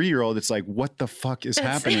to a 3-year-old, it's like, what the fuck is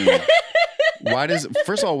happening?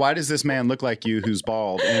 First of all, why does this man look like you who's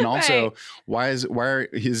bald? And also, why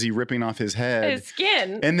is he ripping off his head? His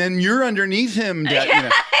skin. And then you're underneath him.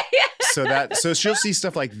 So she'll see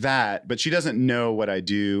stuff like that, but she doesn't know what I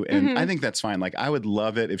do. And I think that's fine. Like, I would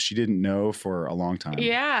love it if she didn't know for a long time.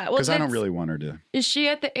 Yeah. Because I don't really want her to. Is she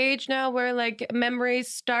at the age now where like memories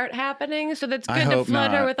start happening? So that's good to hope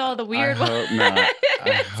flood her not. with all the weird I hope not. I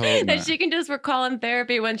hope that not. she can just recall in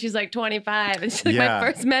therapy when she's like 25. And she's like, Yeah.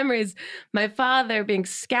 my first memory is my father being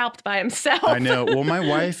scalped by himself. I know. Well, my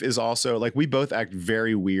wife is also like, we both act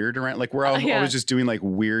very weird around. Like, we're always just doing like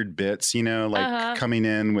weird bits, you know, like coming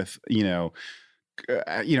in with,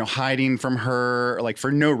 hiding from her, like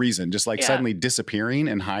for no reason, just like suddenly disappearing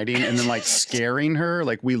and hiding and then like scaring her.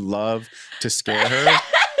 Like, we love to scare her.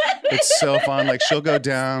 It's so fun. Like, she'll go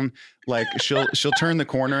down, like she'll turn the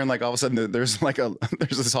corner and like all of a sudden there's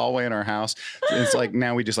this hallway in our house. And it's like,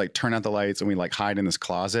 now we just like turn out the lights and we like hide in this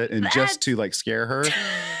closet and just to like scare her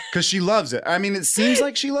because she loves it. I mean, it seems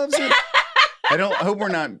like she loves it. I hope we're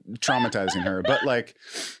not traumatizing her, but like,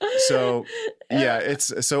 so yeah,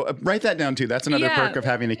 write that down too. That's another perk of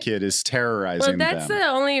having a kid is terrorizing them. Well, that's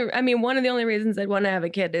one of the only reasons I'd want to have a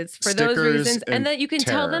kid is for those reasons. And that you can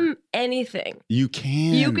tell them anything. You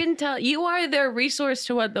can. You can tell, you are their resource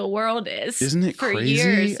to what the world is. Isn't it for crazy?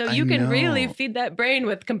 years. So you can know. really feed that brain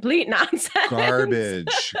with complete nonsense.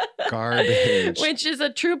 Garbage. Which is a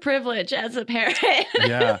true privilege as a parent.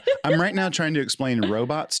 Yeah. I'm right now trying to explain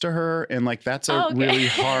robots to her. And like, that's a really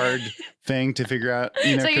hard thing to figure out.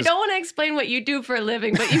 So you don't want to explain what you do for a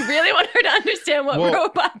living, but you really want her to understand what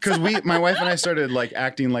robots because my wife and I started like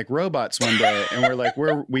acting like robots one day, and we're like,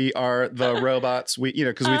 we are the robots.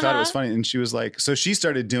 Because we thought it was funny. And she was like, so she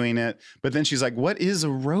started doing it, but then she's like, what is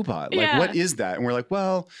a robot? Like, what is that? And we're like,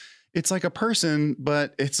 well, it's like a person,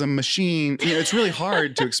 but it's a machine. It's really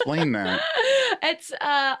hard to explain that. It's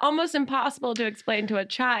almost impossible to explain to a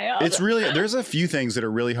child. It's really, there's a few things that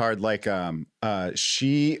are really hard. Like,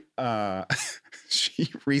 she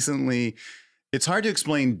recently, it's hard to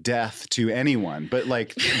explain death to anyone, but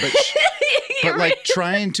like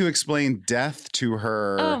trying to explain death to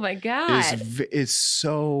her. Oh my God.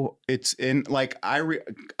 It's in like,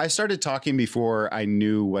 I started talking before I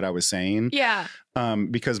knew what I was saying. Yeah.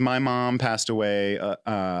 Because my mom passed away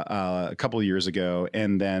a couple of years ago,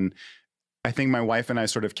 and then I think my wife and I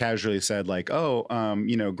sort of casually said like, oh,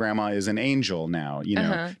 grandma is an angel now,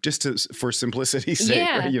 just for simplicity's sake,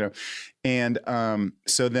 right? And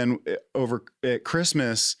so then over at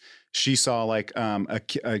Christmas, she saw like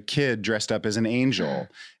a kid dressed up as an angel.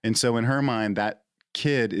 And so in her mind, that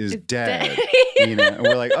kid is dead. And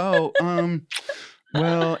we're like, oh,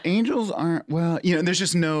 well, angels aren't, there's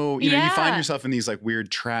just no, you find yourself in these like weird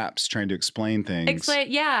traps trying to explain things.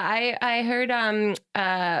 I heard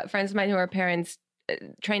friends of mine who are parents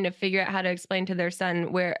trying to figure out how to explain to their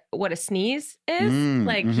son what a sneeze is.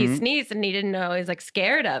 He sneezed and he didn't know. He's like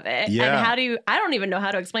scared of it. Yeah. And I don't even know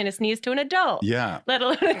how to explain a sneeze to an adult. Yeah. Let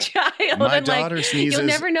alone a child. My daughter sneezes. You'll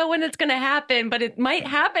never know when it's going to happen, but it might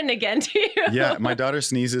happen again to you. Yeah. My daughter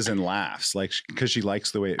sneezes and laughs because she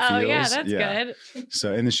likes the way it feels. Oh yeah, that's good.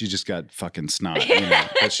 So, and then she just got fucking snot,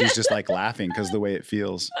 but she's just like laughing because the way it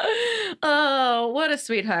feels. Oh, what a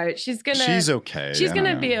sweetheart. She's okay. She's going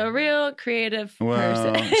to be a real creative person.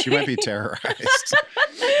 person. She might be terrorized.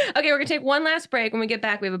 Okay, we're going to take one last break. When we get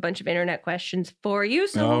back, we have a bunch of internet questions for you.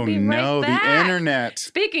 So we'll be no, right back. the internet.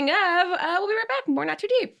 Speaking of, we'll be right back. More Not Too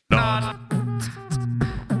Deep. Not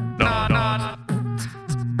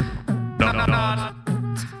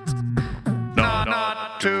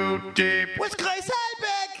too deep. With Grace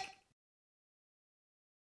Helbig.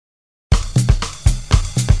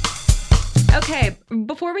 Okay,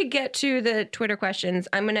 before we get to the Twitter questions,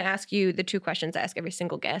 I'm going to ask you the 2 questions I ask every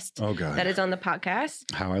single guest Oh, God. that is on the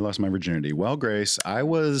podcast. How I lost my virginity. Well, Grace, I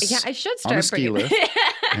was I should on a start ski lift.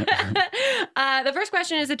 The first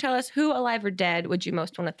question is to tell us who, alive or dead, would you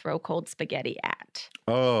most want to throw cold spaghetti at?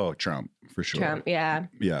 Oh, Trump, for sure. Trump, yeah.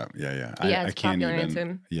 Yeah. Yeah, I it's can't popular even.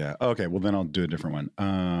 answer. Yeah. Okay. Well, then I'll do a different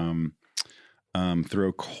one.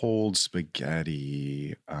 Throw cold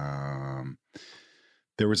spaghetti.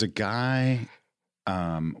 There was a guy.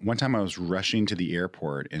 One time I was rushing to the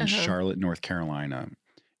airport in Charlotte, North Carolina,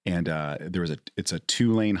 and it's a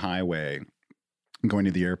 2-lane highway going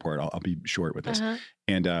to the airport. I'll be short with this.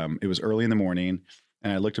 And it was early in the morning,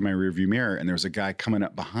 and I looked at my rearview mirror, and there was a guy coming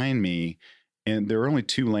up behind me. And there were only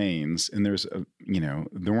 2 lanes, and there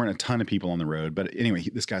weren't a ton of people on the road. But anyway,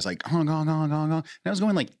 this guy's like, honk, honk, honk, honk, honk. And I was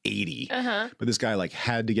going like 80. But this guy like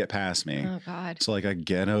had to get past me. Oh, God. So like I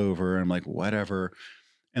get over, and I'm like, whatever.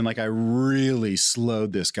 And like I really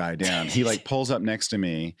slowed this guy down. He like pulls up next to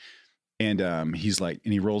me, and he's like,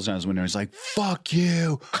 and he rolls down his window. He's like, fuck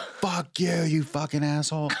you, you fucking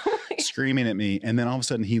asshole. Screaming at me. And then all of a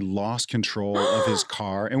sudden he lost control of his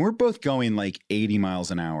car, and we're both going like 80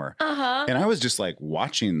 miles an hour. And I was just like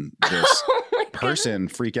watching this person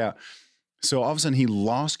freak out. So all of a sudden he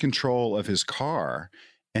lost control of his car,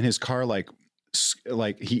 and his car like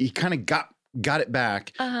he kind of got it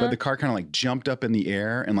back, but the car kind of like jumped up in the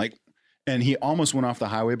air and he almost went off the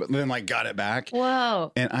highway, but then like got it back.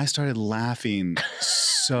 Whoa. And I started laughing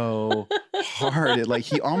so hard.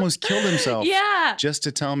 He almost killed himself. Yeah. Just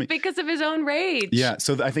to tell me. Because of his own rage. Yeah.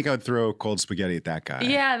 So I think I would throw cold spaghetti at that guy.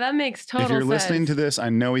 Yeah, that makes total sense. If you're listening to this, I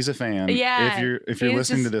know he's a fan. Yeah. If you're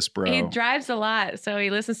listening to this, bro. He drives a lot, so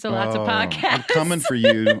he listens to lots of podcasts. I'm coming for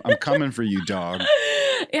you. I'm coming for you, dog.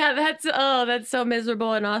 Yeah, that's so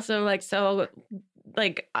miserable, and also like so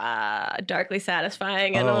darkly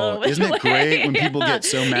satisfying and a little bit. Isn't it great when people get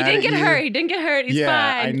so mad He at didn't get hurt. He's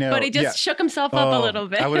fine. I know. But he just shook himself up a little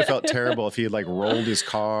bit. I would have felt terrible if he had like rolled his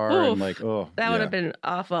car and like, that would have been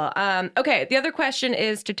awful. Okay, the other question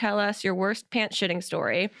is to tell us your worst pants shitting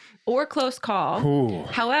story or close call. Ooh.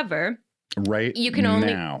 However, right you can only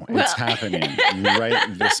now it's happening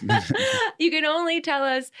right this minute. You can only tell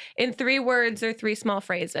us in 3 words or 3 small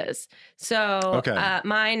phrases. So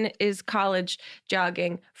mine is college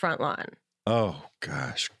jogging front lawn. Oh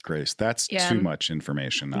gosh, Grace, that's too much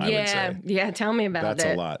information. I would say. Yeah, tell me about that's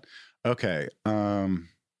it. a lot. Okay. Well,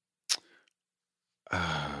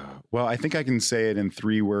 I think I can say it in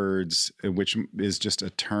 3 words, which is just a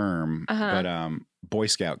term, but Boy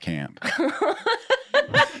Scout camp.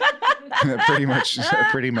 That pretty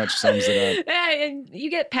much sums it up. Yeah, and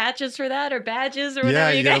you get patches for that or badges or whatever.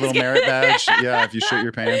 Yeah, you get a little merit badge. Yeah, if you shit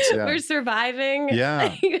your pants. Yeah. We're surviving.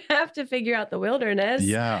 Yeah. You have to figure out the wilderness.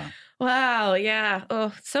 Yeah. Wow. Yeah.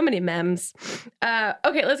 Oh, so many memes.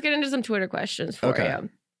 Okay, let's get into some Twitter questions for you.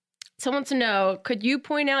 Someone wants to know, could you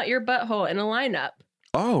point out your butthole in a lineup?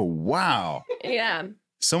 Oh, wow. Yeah.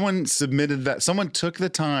 Someone submitted that. Someone took the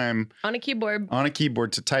time on a keyboard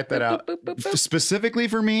to type that out specifically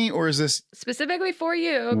for me, or is this specifically for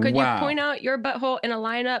you? Could you point out your butthole in a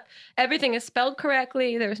lineup? Everything is spelled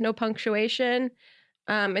correctly. There's no punctuation.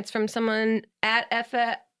 It's from someone at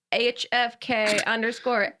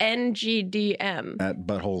HFK_NGDM at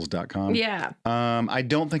buttholes.com. Yeah. I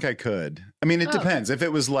don't think I could. I mean, it depends. If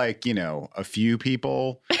it was like, a few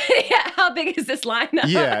people. Yeah. How big is this lineup?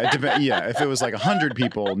 Yeah. It depends. Yeah. If it was like 100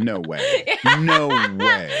 people, no way. Yeah. No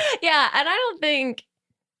way. Yeah. And I don't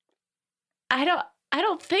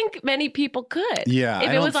think many people could. Yeah.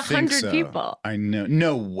 If it was 100 people. I know.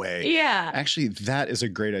 No way. Yeah. Actually, that is a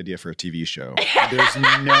great idea for a TV show. There's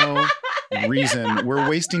no reason. We're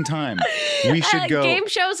wasting time. We should go. Game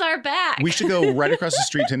shows are back. We should go right across the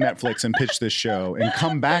street to Netflix and pitch this show and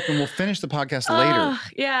come back and we'll finish the podcast later.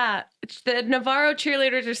 Yeah. The Navarro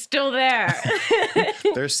cheerleaders are still there.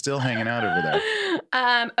 They're still hanging out over there.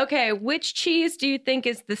 Okay. Which cheese do you think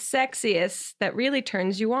is the sexiest that really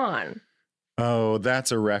turns you on? Oh,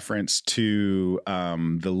 that's a reference to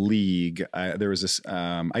the League. There was this.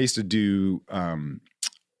 I used to do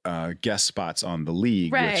guest spots on the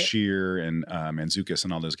League with Sheer and Manzukis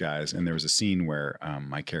and all those guys, and there was a scene where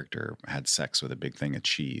my character had sex with a big thing of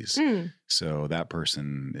cheese. So that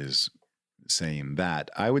person is saying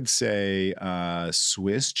that. I would say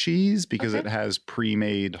Swiss cheese because it has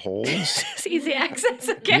pre-made holes. It's easy access.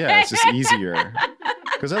 Okay. Yeah, it's just easier.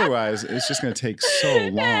 Because otherwise, it's just going to take so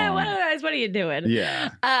long. Otherwise, what are you doing? Yeah.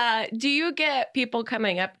 Do you get people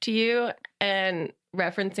coming up to you and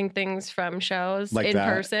referencing things from shows Like in that?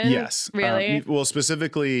 person? Yes. Really? Well,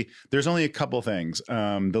 specifically, there's only a couple things.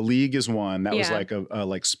 The League is one. That was like a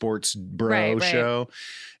like sports bro show.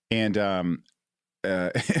 And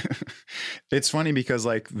it's funny because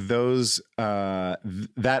like those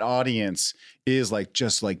that audience is like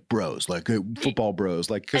just like bros, like football bros,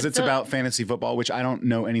 like because it's about fantasy football, which I don't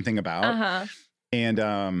know anything about.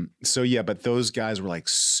 And so yeah, but those guys were like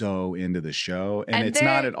so into the show, and it's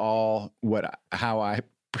not at all how I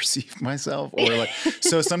perceive myself, or like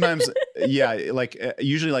so sometimes like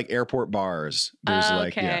usually like airport bars. There's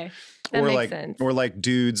like That or makes like sense. or like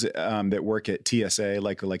dudes that work at TSA,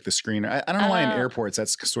 like the screener. I don't know why in airports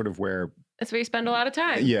that's sort of where that's where you spend a lot of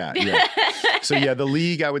time. Yeah. So yeah, the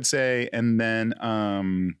League I would say, and then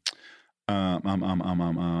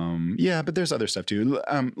yeah, but there's other stuff too.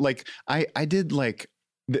 Like I did like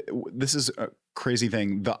this is a crazy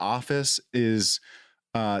thing. The Office is.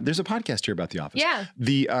 There's a podcast here about The Office. Yeah.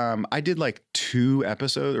 I did like 2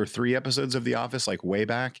 episodes or 3 episodes of The Office, like way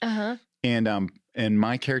back. And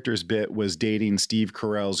my character's bit was dating Steve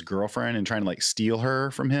Carell's girlfriend and trying to like steal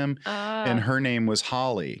her from him. And her name was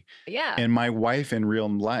Holly. Yeah. And my wife in real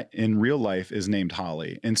life is named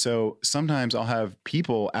Holly. And so sometimes I'll have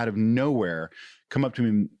people out of nowhere come up to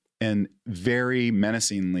me and very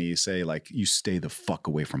menacingly say like, "You stay the fuck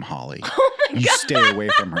away from Holly. Oh my God. You stay away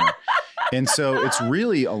from her." And so it's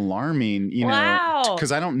really alarming, you know,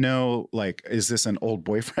 because I don't know, like, is this an old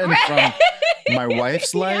boyfriend from my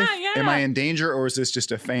wife's life? Yeah. Am I in danger, or is this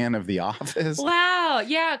just a fan of The Office? Wow.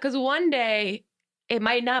 Yeah. Because one day it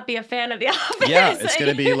might not be a fan of The Office. Yeah. It's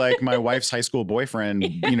going to be like my wife's high school boyfriend,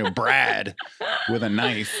 you know, Brad with a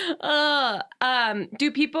knife.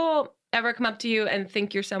 Do people ever come up to you and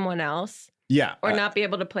think you're someone else? Yeah. Or not be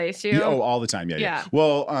able to place you? Yeah, all the time. Yeah.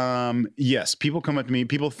 Well, yes. People come up to me.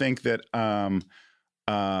 People think that,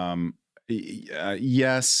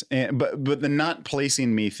 yes. But the not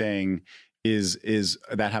placing me thing is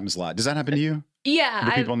that happens a lot. Does that happen to you? Yeah.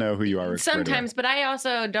 Do people know who you are? Sometimes, but I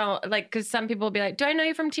also don't like, because some people will be like, "Do I know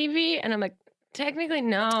you from TV?" And I'm like, technically,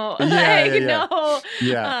 no. No.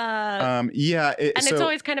 Yeah. It's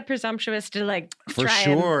always kind of presumptuous to like for try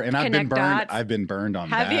sure. And I've been burned. I've been burned on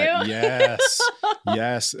Have that. you? Yes.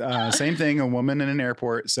 Yes. Same thing. A woman in an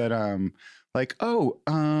airport said, like, "Oh,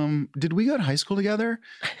 did we go to high school together?"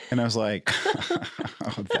 And I was like,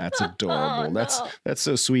 "Oh, that's adorable. That's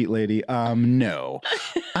so sweet, lady. No,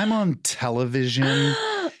 I'm on television."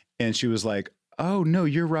 And she was like, "Oh, no,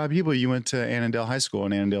 you're Rob Huebel. You went to Annandale High School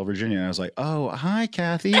in Annandale, Virginia." And I was like, "Oh, hi,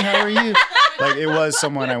 Kathy. How are you?" Like, it was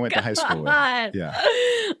someone I went to high school with. Yeah.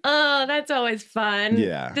 Oh, that's always fun.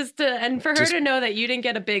 Yeah. And for her to know that you didn't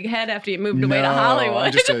get a big head after you moved away to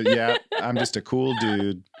Hollywood. I'm just a cool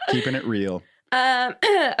dude, keeping it real.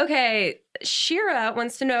 Okay. Shira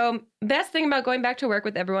wants to know, best thing about going back to work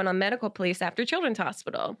with everyone on medical police after Children's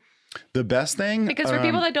Hospital. The best thing? Because for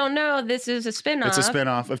people that don't know, this is a spinoff. It's a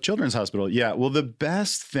spinoff of Children's Hospital. Yeah. Well, the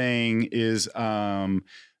best thing is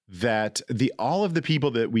that all of the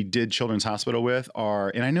people that we did Children's Hospital with are,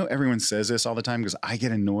 and I know everyone says this all the time because I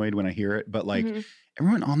get annoyed when I hear it, but like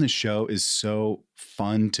everyone on the show is so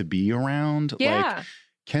fun to be around. Yeah. Like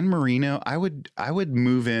Ken Marino, I would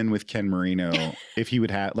move in with Ken Marino if he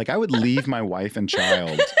would have, like, I would leave my wife and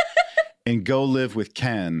child and go live with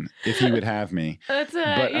Ken if he would have me. That's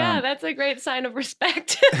a great sign of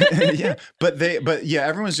respect. Yeah. But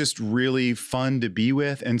everyone's just really fun to be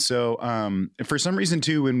with. And so for some reason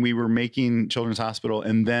too, when we were making Children's Hospital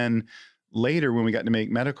and then later when we got to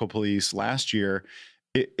make Medical Police last year,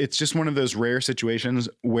 it's just one of those rare situations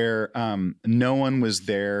where no one was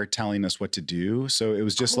there telling us what to do. So it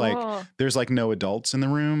was just like, there's like no adults in the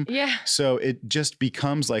room. Yeah. So it just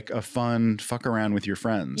becomes like a fun fuck around with your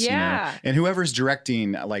friends. Yeah. You know? And whoever's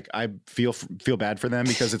directing, like I feel bad for them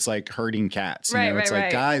because it's like herding cats. You know? It's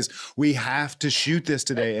like, guys, we have to shoot this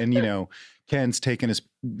today. And, you know, Ken's taking his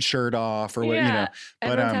shirt off or what, you know,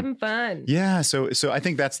 but everyone's having fun. Yeah. So I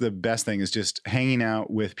think that's the best thing is just hanging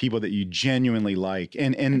out with people that you genuinely like.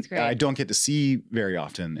 And I don't get to see very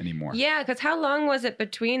often anymore. Yeah. Cause how long was it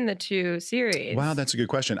between the two series? Wow. That's a good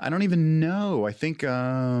question. I don't even know. I think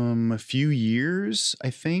a few years,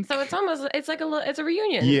 I think. So it's like it's a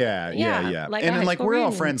reunion. Yeah. Like and then like we're reunion.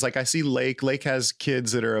 all friends. Like I see Lake has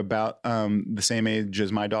kids that are about the same age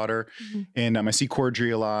as my daughter. And I see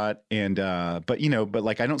Cordry a lot. And, but like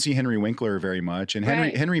like I don't see Henry Winkler very much. And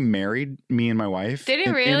Right. Henry married me and my wife. Did he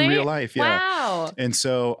in really? real life? Yeah. Wow. And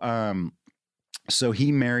so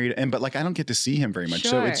he married, but like I don't get to see him very much. So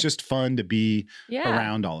Sure. it's just fun to be Yeah.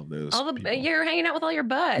 around all of those. people. You're hanging out with all your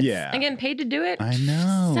buds. Yeah. And getting paid to do it. I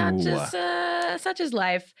know. Such is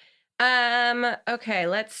life. Okay,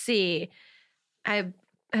 let's see. I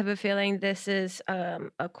have a feeling this is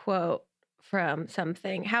a quote from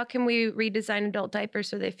something. How can we redesign adult diapers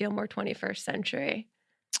so they feel more 21st century?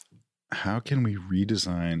 How can we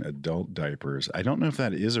redesign adult diapers? I don't know if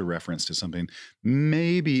that is a reference to something.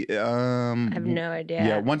 Maybe. I have no idea.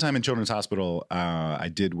 Yeah, one time in Children's Hospital,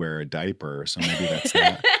 I did wear a diaper, so maybe that's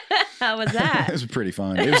that. How was that? It was pretty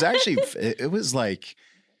fun. It was actually, it was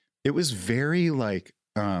very like,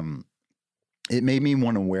 it made me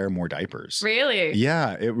want to wear more diapers. Really?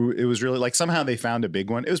 Yeah, it was really like somehow they found a big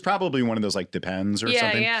one. It was probably one of those like Depends or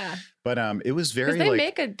something. Yeah. But it was very they like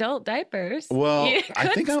make adult diapers. well, you I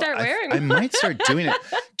think start wearing them. I might start doing it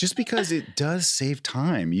just because it does save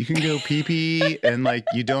time. You can go pee pee and like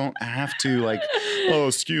you don't have to like, oh,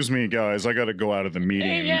 excuse me, guys, I got to go out of the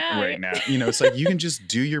meeting right now. You know, it's like you can just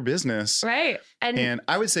do your business. Right. And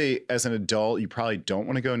I would say as an adult, you probably don't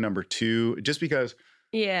want to go number 2 just because.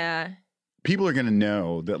 Yeah. People are going to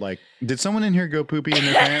know that, like, did someone in here go poopy in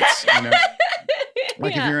their pants? You know?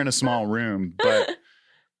 Like if you're in a small room, but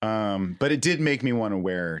it did make me want to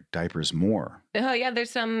wear diapers more. Oh yeah,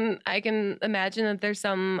 I can imagine that there's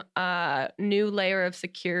some new layer of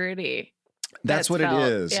security. That's what felt.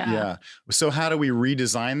 it is. Yeah. So how do we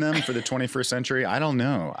redesign them for the 21st century? I don't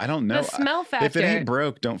know. The smell factor. If it ain't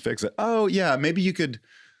broke, don't fix it. Oh yeah. Maybe you could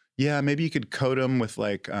coat them with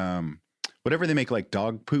like, whatever they make, like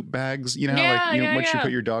dog poop bags, you know, once you put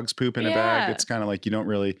your dog's poop in a bag, it's kind of like you don't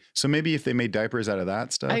really. So maybe if they made diapers out of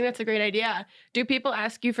that stuff. I think that's a great idea. Do people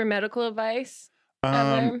ask you for medical advice?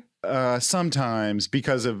 Sometimes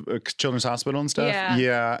because of Children's Hospital and stuff.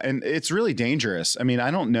 Yeah. And it's really dangerous. I mean, I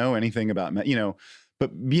don't know anything about, but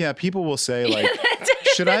yeah, people will say like,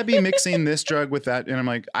 should I be mixing this drug with that? And I'm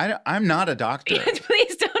like, I'm not a doctor.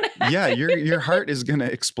 Please don't. Yeah, your heart is gonna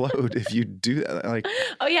explode if you do that. Like,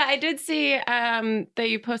 oh yeah, I did see that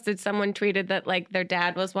you posted. Someone tweeted that like their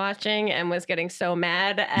dad was watching and was getting so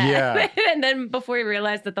mad. And then before he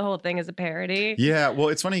realized that the whole thing is a parody. Yeah, well,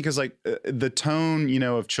 it's funny because like the tone,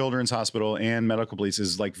 of Children's Hospital and Medical Police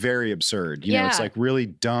is like very absurd. You know, it's like really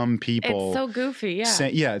dumb people. It's so goofy.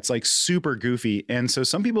 Yeah. It's like super goofy, and so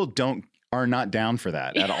some people are not down for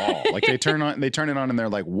that at all. Like they turn it on and they're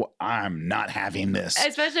like, I'm not having this.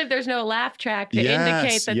 Especially if there's no laugh track to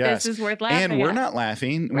indicate that this is worth laughing And we're not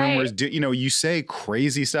laughing when we're, you say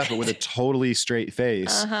crazy stuff, but with a totally straight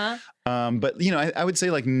face. But I would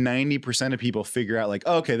say like 90% of people figure out like,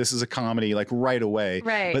 oh, okay, this is a comedy like right away.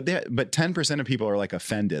 Right. But 10% of people are like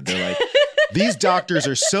offended. They're like, these doctors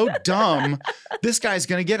are so dumb. This guy's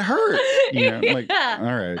going to get hurt. Like, all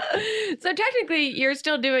right. So technically you're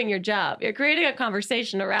still doing your job. You're creating a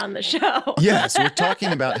conversation around the show. Yes. We're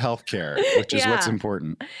talking about healthcare, which is what's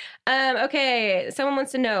important. Okay. Someone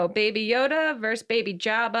wants to know Baby Yoda versus Baby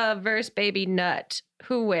Jabba versus Baby Nut.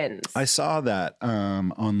 Who wins? I saw that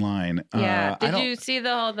online. Yeah. Did you see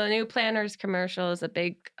the new Planners commercial? Is a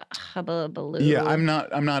big hullabaloo. Yeah, I'm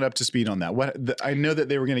not up to speed on that. I know that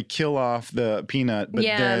they were going to kill off the peanut, but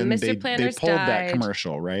then Mr. they Planners pulled died. that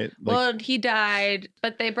commercial, right? Well, he died,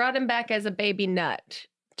 but they brought him back as a baby nut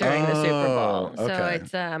during the Super Bowl. So it's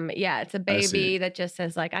it's a baby that just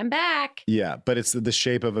says like, I'm back. Yeah, but it's the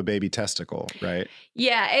shape of a baby testicle, right?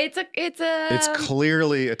 Yeah, it's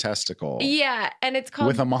clearly a testicle. Yeah, and it's called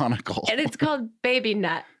with a monocle. And it's called Baby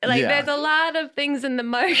Nut. Like there's a lot of things in the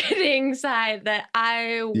marketing side that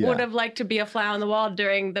I would have liked to be a fly on the wall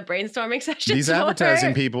during the brainstorming session. These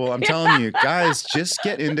advertising people, I'm telling you, guys, just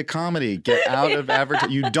get into comedy. Get out of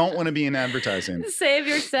advertising. You don't want to be in advertising. Save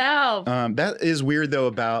yourself. That is weird though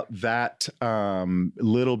about that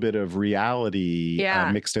little bit of reality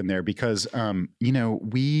mixed in there because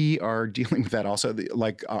we are dealing with that also.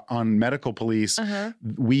 Like on Medical Police,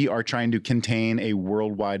 we are trying to contain a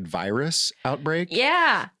worldwide virus outbreak.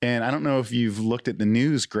 Yeah. And I don't know if you've looked at the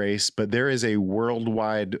news, Grace, but there is a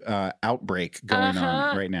worldwide outbreak going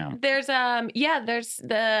on right now. There's there's is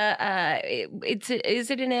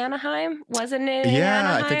it in Anaheim? Wasn't it in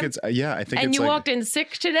Anaheim? I think it's and you walked in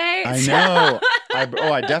sick today? I know.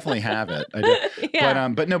 I definitely have it. I do.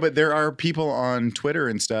 But there are people on Twitter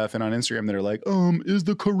and stuff and on Instagram that are like, is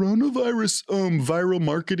the coronavirus viral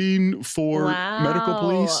marketing for Medical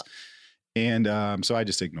Police? And so I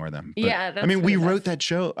just ignore them. But, Yeah, that's I mean, we really wrote that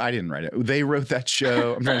show. I didn't write it. They wrote that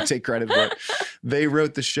show. I'm trying to take credit for it. They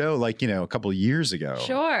wrote the show like, a couple of years ago.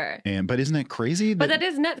 Sure. But isn't that crazy? But that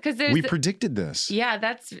is nuts because we predicted this. Yeah,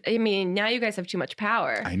 now you guys have too much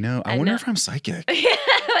power. I know. I wonder if I'm psychic. Yeah,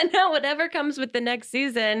 no, whatever comes with the next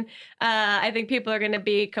season, I think people are going to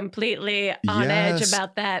be completely on edge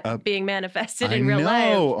about that being manifested in real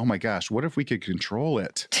life. Oh my gosh. What if we could control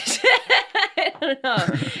it? I don't know.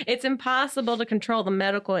 It's impossible to control the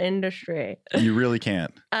medical industry. You really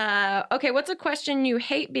can't. Okay, what's a question you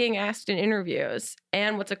hate being asked in interviews?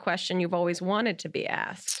 And what's a question you've always wanted to be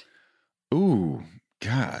asked? Ooh,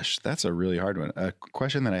 gosh, that's a really hard one. A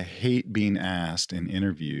question that I hate being asked in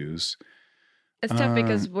interviews. It's tough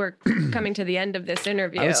because we're coming to the end of this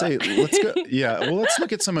interview. I would say let's go. Yeah, well, let's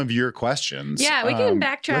look at some of your questions. Yeah, we can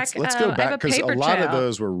backtrack. Let's go back because a lot of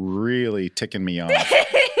those were really ticking me off.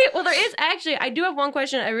 Well, there is actually. I do have one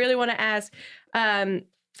question I really want to ask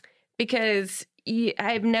because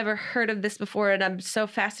I've never heard of this before, and I'm so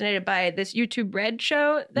fascinated by this YouTube Red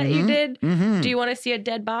show that you did. Do you want to see a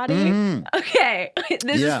dead body? Okay,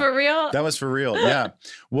 this is for real? That was for real, yeah.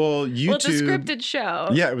 Well, YouTube... Well, it's a scripted show.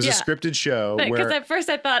 Yeah, it was a scripted show. Because at first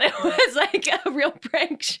I thought it was like a real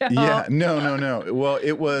prank show. Yeah, no. Well,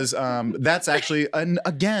 it was... that's actually,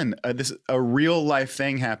 a real life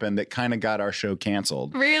thing happened that kind of got our show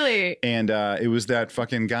canceled. Really? And it was that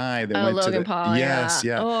fucking guy that went Logan to the... Paul, Yes,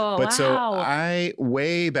 yeah. Oh, but wow. so I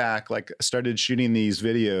way back started shooting these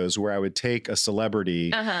videos where I would take a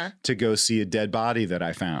celebrity to go see a dead body that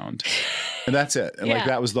I found. And that's it. And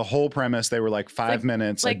that was the whole premise. They were like 5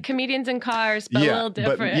 minutes. Like comedians in cars, but a little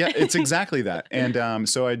different. But yeah, it's exactly that. And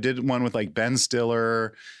so I did one with like Ben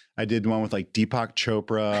Stiller. I did one with like Deepak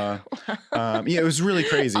Chopra. It was really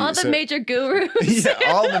crazy. All the major gurus. Yeah,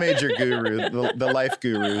 all the major gurus, the life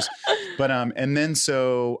gurus. But and then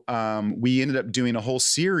we ended up doing a whole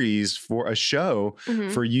series for a show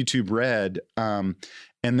for YouTube Red. And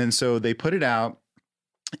then so they put it out.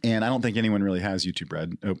 And I don't think anyone really has YouTube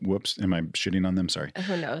Red. Oh, whoops. Am I shitting on them? Sorry.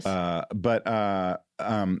 Who knows? But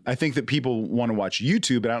I think that people want to watch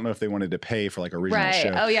YouTube, but I don't know if they wanted to pay for like original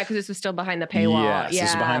show. Oh, yeah, because this was still behind the paywall. Yes, this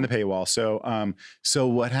is behind the paywall. So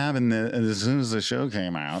what happened as soon as the show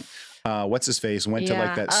came out, what's his face went to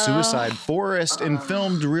like that suicide forest and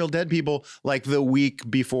filmed real dead people like the week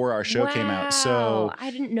before our show came out. So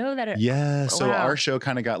I didn't know that. So our show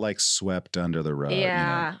kind of got like swept under the rug.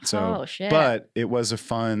 Yeah. So, shit. But it was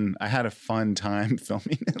I had a fun time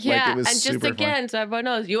filming it. Yeah. Like, it was and just again, fun. So everyone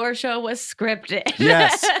knows your show was scripted.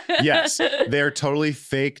 Yes. They're totally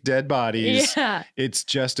fake dead bodies. Yeah. It's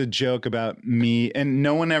just a joke about me. And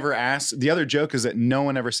no one ever asks. The other joke is that no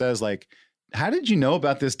one ever says like, how did you know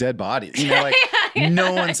about this dead body?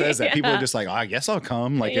 No one says that. People are just like, I guess I'll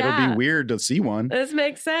come. Like, it'll be weird to see one. This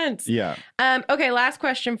makes sense. Yeah. Okay, last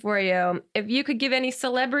question for you. If you could give any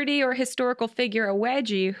celebrity or historical figure a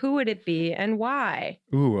wedgie, who would it be and why?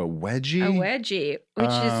 Ooh, a wedgie? A wedgie, which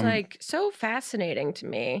is like so fascinating to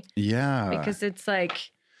me. Yeah. Because it's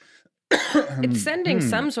like, it's sending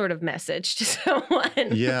some sort of message to someone.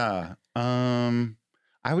 Yeah.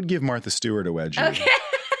 I would give Martha Stewart a wedgie. Okay.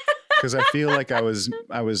 Because I feel like I was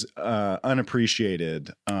unappreciated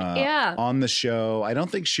on the show. I don't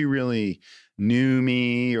think she really knew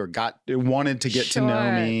me or wanted to get to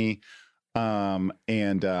know me.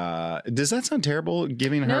 And does that sound terrible,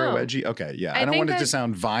 giving her a wedgie? Okay, yeah. I don't want it to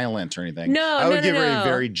sound violent or anything. No, I would give her a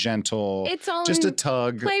very gentle, it's all just a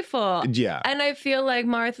tug. Playful. Yeah. And I feel like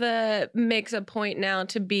Martha makes a point now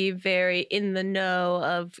to be very in the know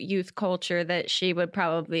of youth culture that she would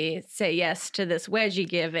probably say yes to this wedgie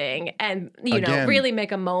giving and, really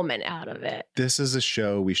make a moment out of it. This is a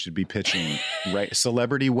show we should be pitching, right?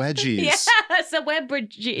 Celebrity wedgies. Yeah,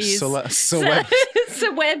 celebrities.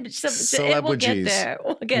 We'll get there.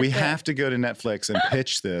 We have to go to Netflix and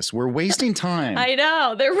pitch this. We're wasting time. I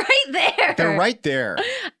know. They're right there.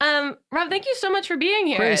 Rob, thank you so much for being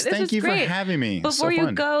here. Chris, thank you for having me. Before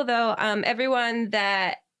you go, though, everyone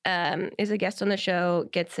that is a guest on the show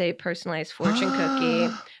gets a personalized fortune cookie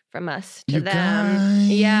from us to them.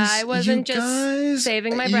 Guys, I wasn't just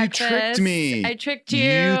saving my breakfast. You tricked me. I tricked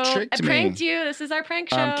you. I pranked you. This is our prank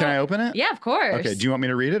show. Can I open it? Yeah, of course. Okay. Do you want me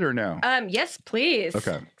to read it or no? Yes, please.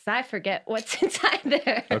 Okay. Because I forget what's inside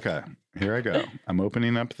there. Okay. Here I go. I'm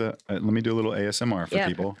opening up the. Let me do a little ASMR for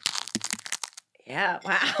people. Yeah.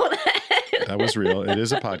 Wow. That was real. It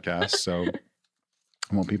is a podcast, so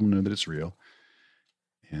I want people to know that it's real.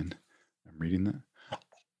 And I'm reading that.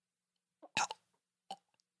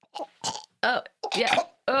 Oh, yeah.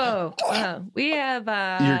 Oh, wow. We have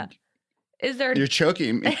You're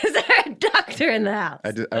choking me. Is there a doctor in the house?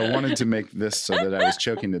 I wanted to make this so that I was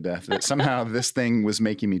choking to death. That somehow this thing was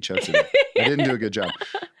making me choke to death. I didn't do a good job.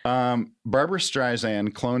 Barbara Streisand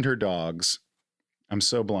cloned her dogs. I'm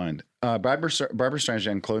so blind. Barbara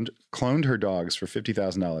Streisand cloned her dogs for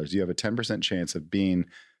 $50,000. You have a 10% chance of being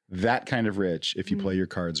that kind of rich if you play your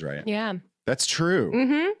cards right. Yeah. That's true.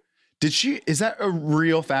 Mm-hmm. Is that a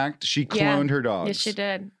real fact? She cloned her dogs. Yes, she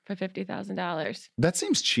did for $50,000. That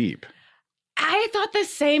seems cheap. I thought the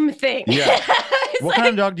same thing. Yeah. What kind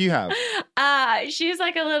of dog do you have? She's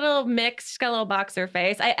like a little mixed. She's got a little boxer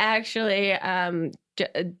face. I actually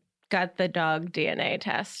got the dog DNA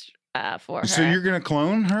test for her. So you're going to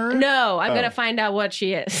clone her? No, I'm going to find out what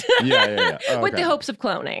she is. Yeah. Oh, With the hopes of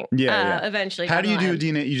cloning. Yeah. Eventually. How do you do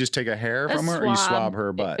DNA? You just take a hair from her or you swab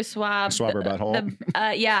her butt? Swab her butthole?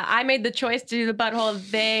 Yeah, I made the choice to do the butthole.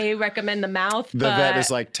 They recommend the mouth. The vet is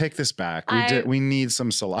like, take this back. We need some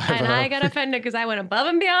saliva. And I got offended because I went above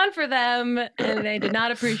and beyond for them and they did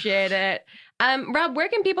not appreciate it. Rob, where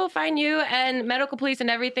can people find you and Medical Police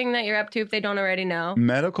and everything that you're up to if they don't already know?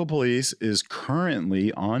 Medical Police is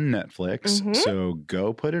currently on Netflix, so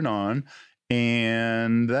go put it on.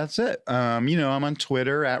 And that's it. I'm on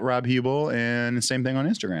Twitter at Rob Huebel and same thing on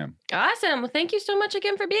Instagram. Awesome. Well, thank you so much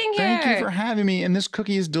again for being here. Thank you for having me. And this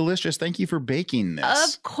cookie is delicious. Thank you for baking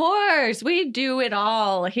this. Of course. We do it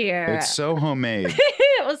all here. It's so homemade.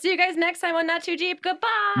 We'll see you guys next time on Not Too Deep.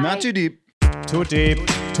 Goodbye. Not too deep. Too deep,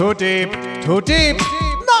 too deep, too deep,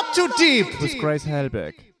 not too deep with Grace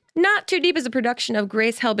Helbig. Not Too Deep is a production of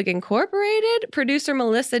Grace Helbig Incorporated, producer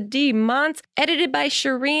Melissa D. Montz, edited by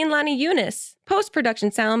Shireen Lani Yunus,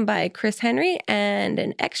 post-production sound by Chris Henry, and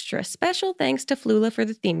an extra special thanks to Flula for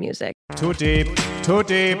the theme music. Too deep, too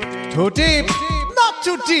deep, too deep, not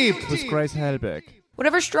too deep with Grace Helbig.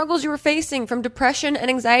 Whatever struggles you are facing, from depression and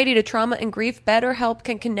anxiety to trauma and grief, BetterHelp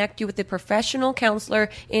can connect you with a professional counselor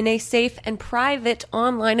in a safe and private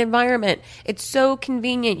online environment. It's so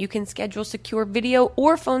convenient. You can schedule secure video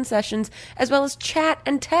or phone sessions, as well as chat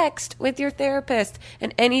and text with your therapist.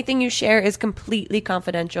 And anything you share is completely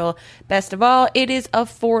confidential. Best of all, it is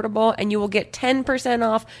affordable, and you will get 10%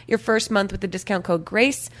 off your first month with the discount code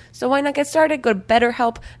GRACE. So why not get started? Go to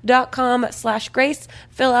betterhelp.com/grace,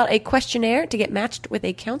 fill out a questionnaire to get matched with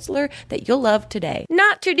a counselor that you'll love today.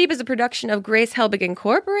 Not Too Deep is a production of Grace Helbig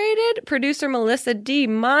Incorporated, producer Melissa D.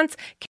 Montz,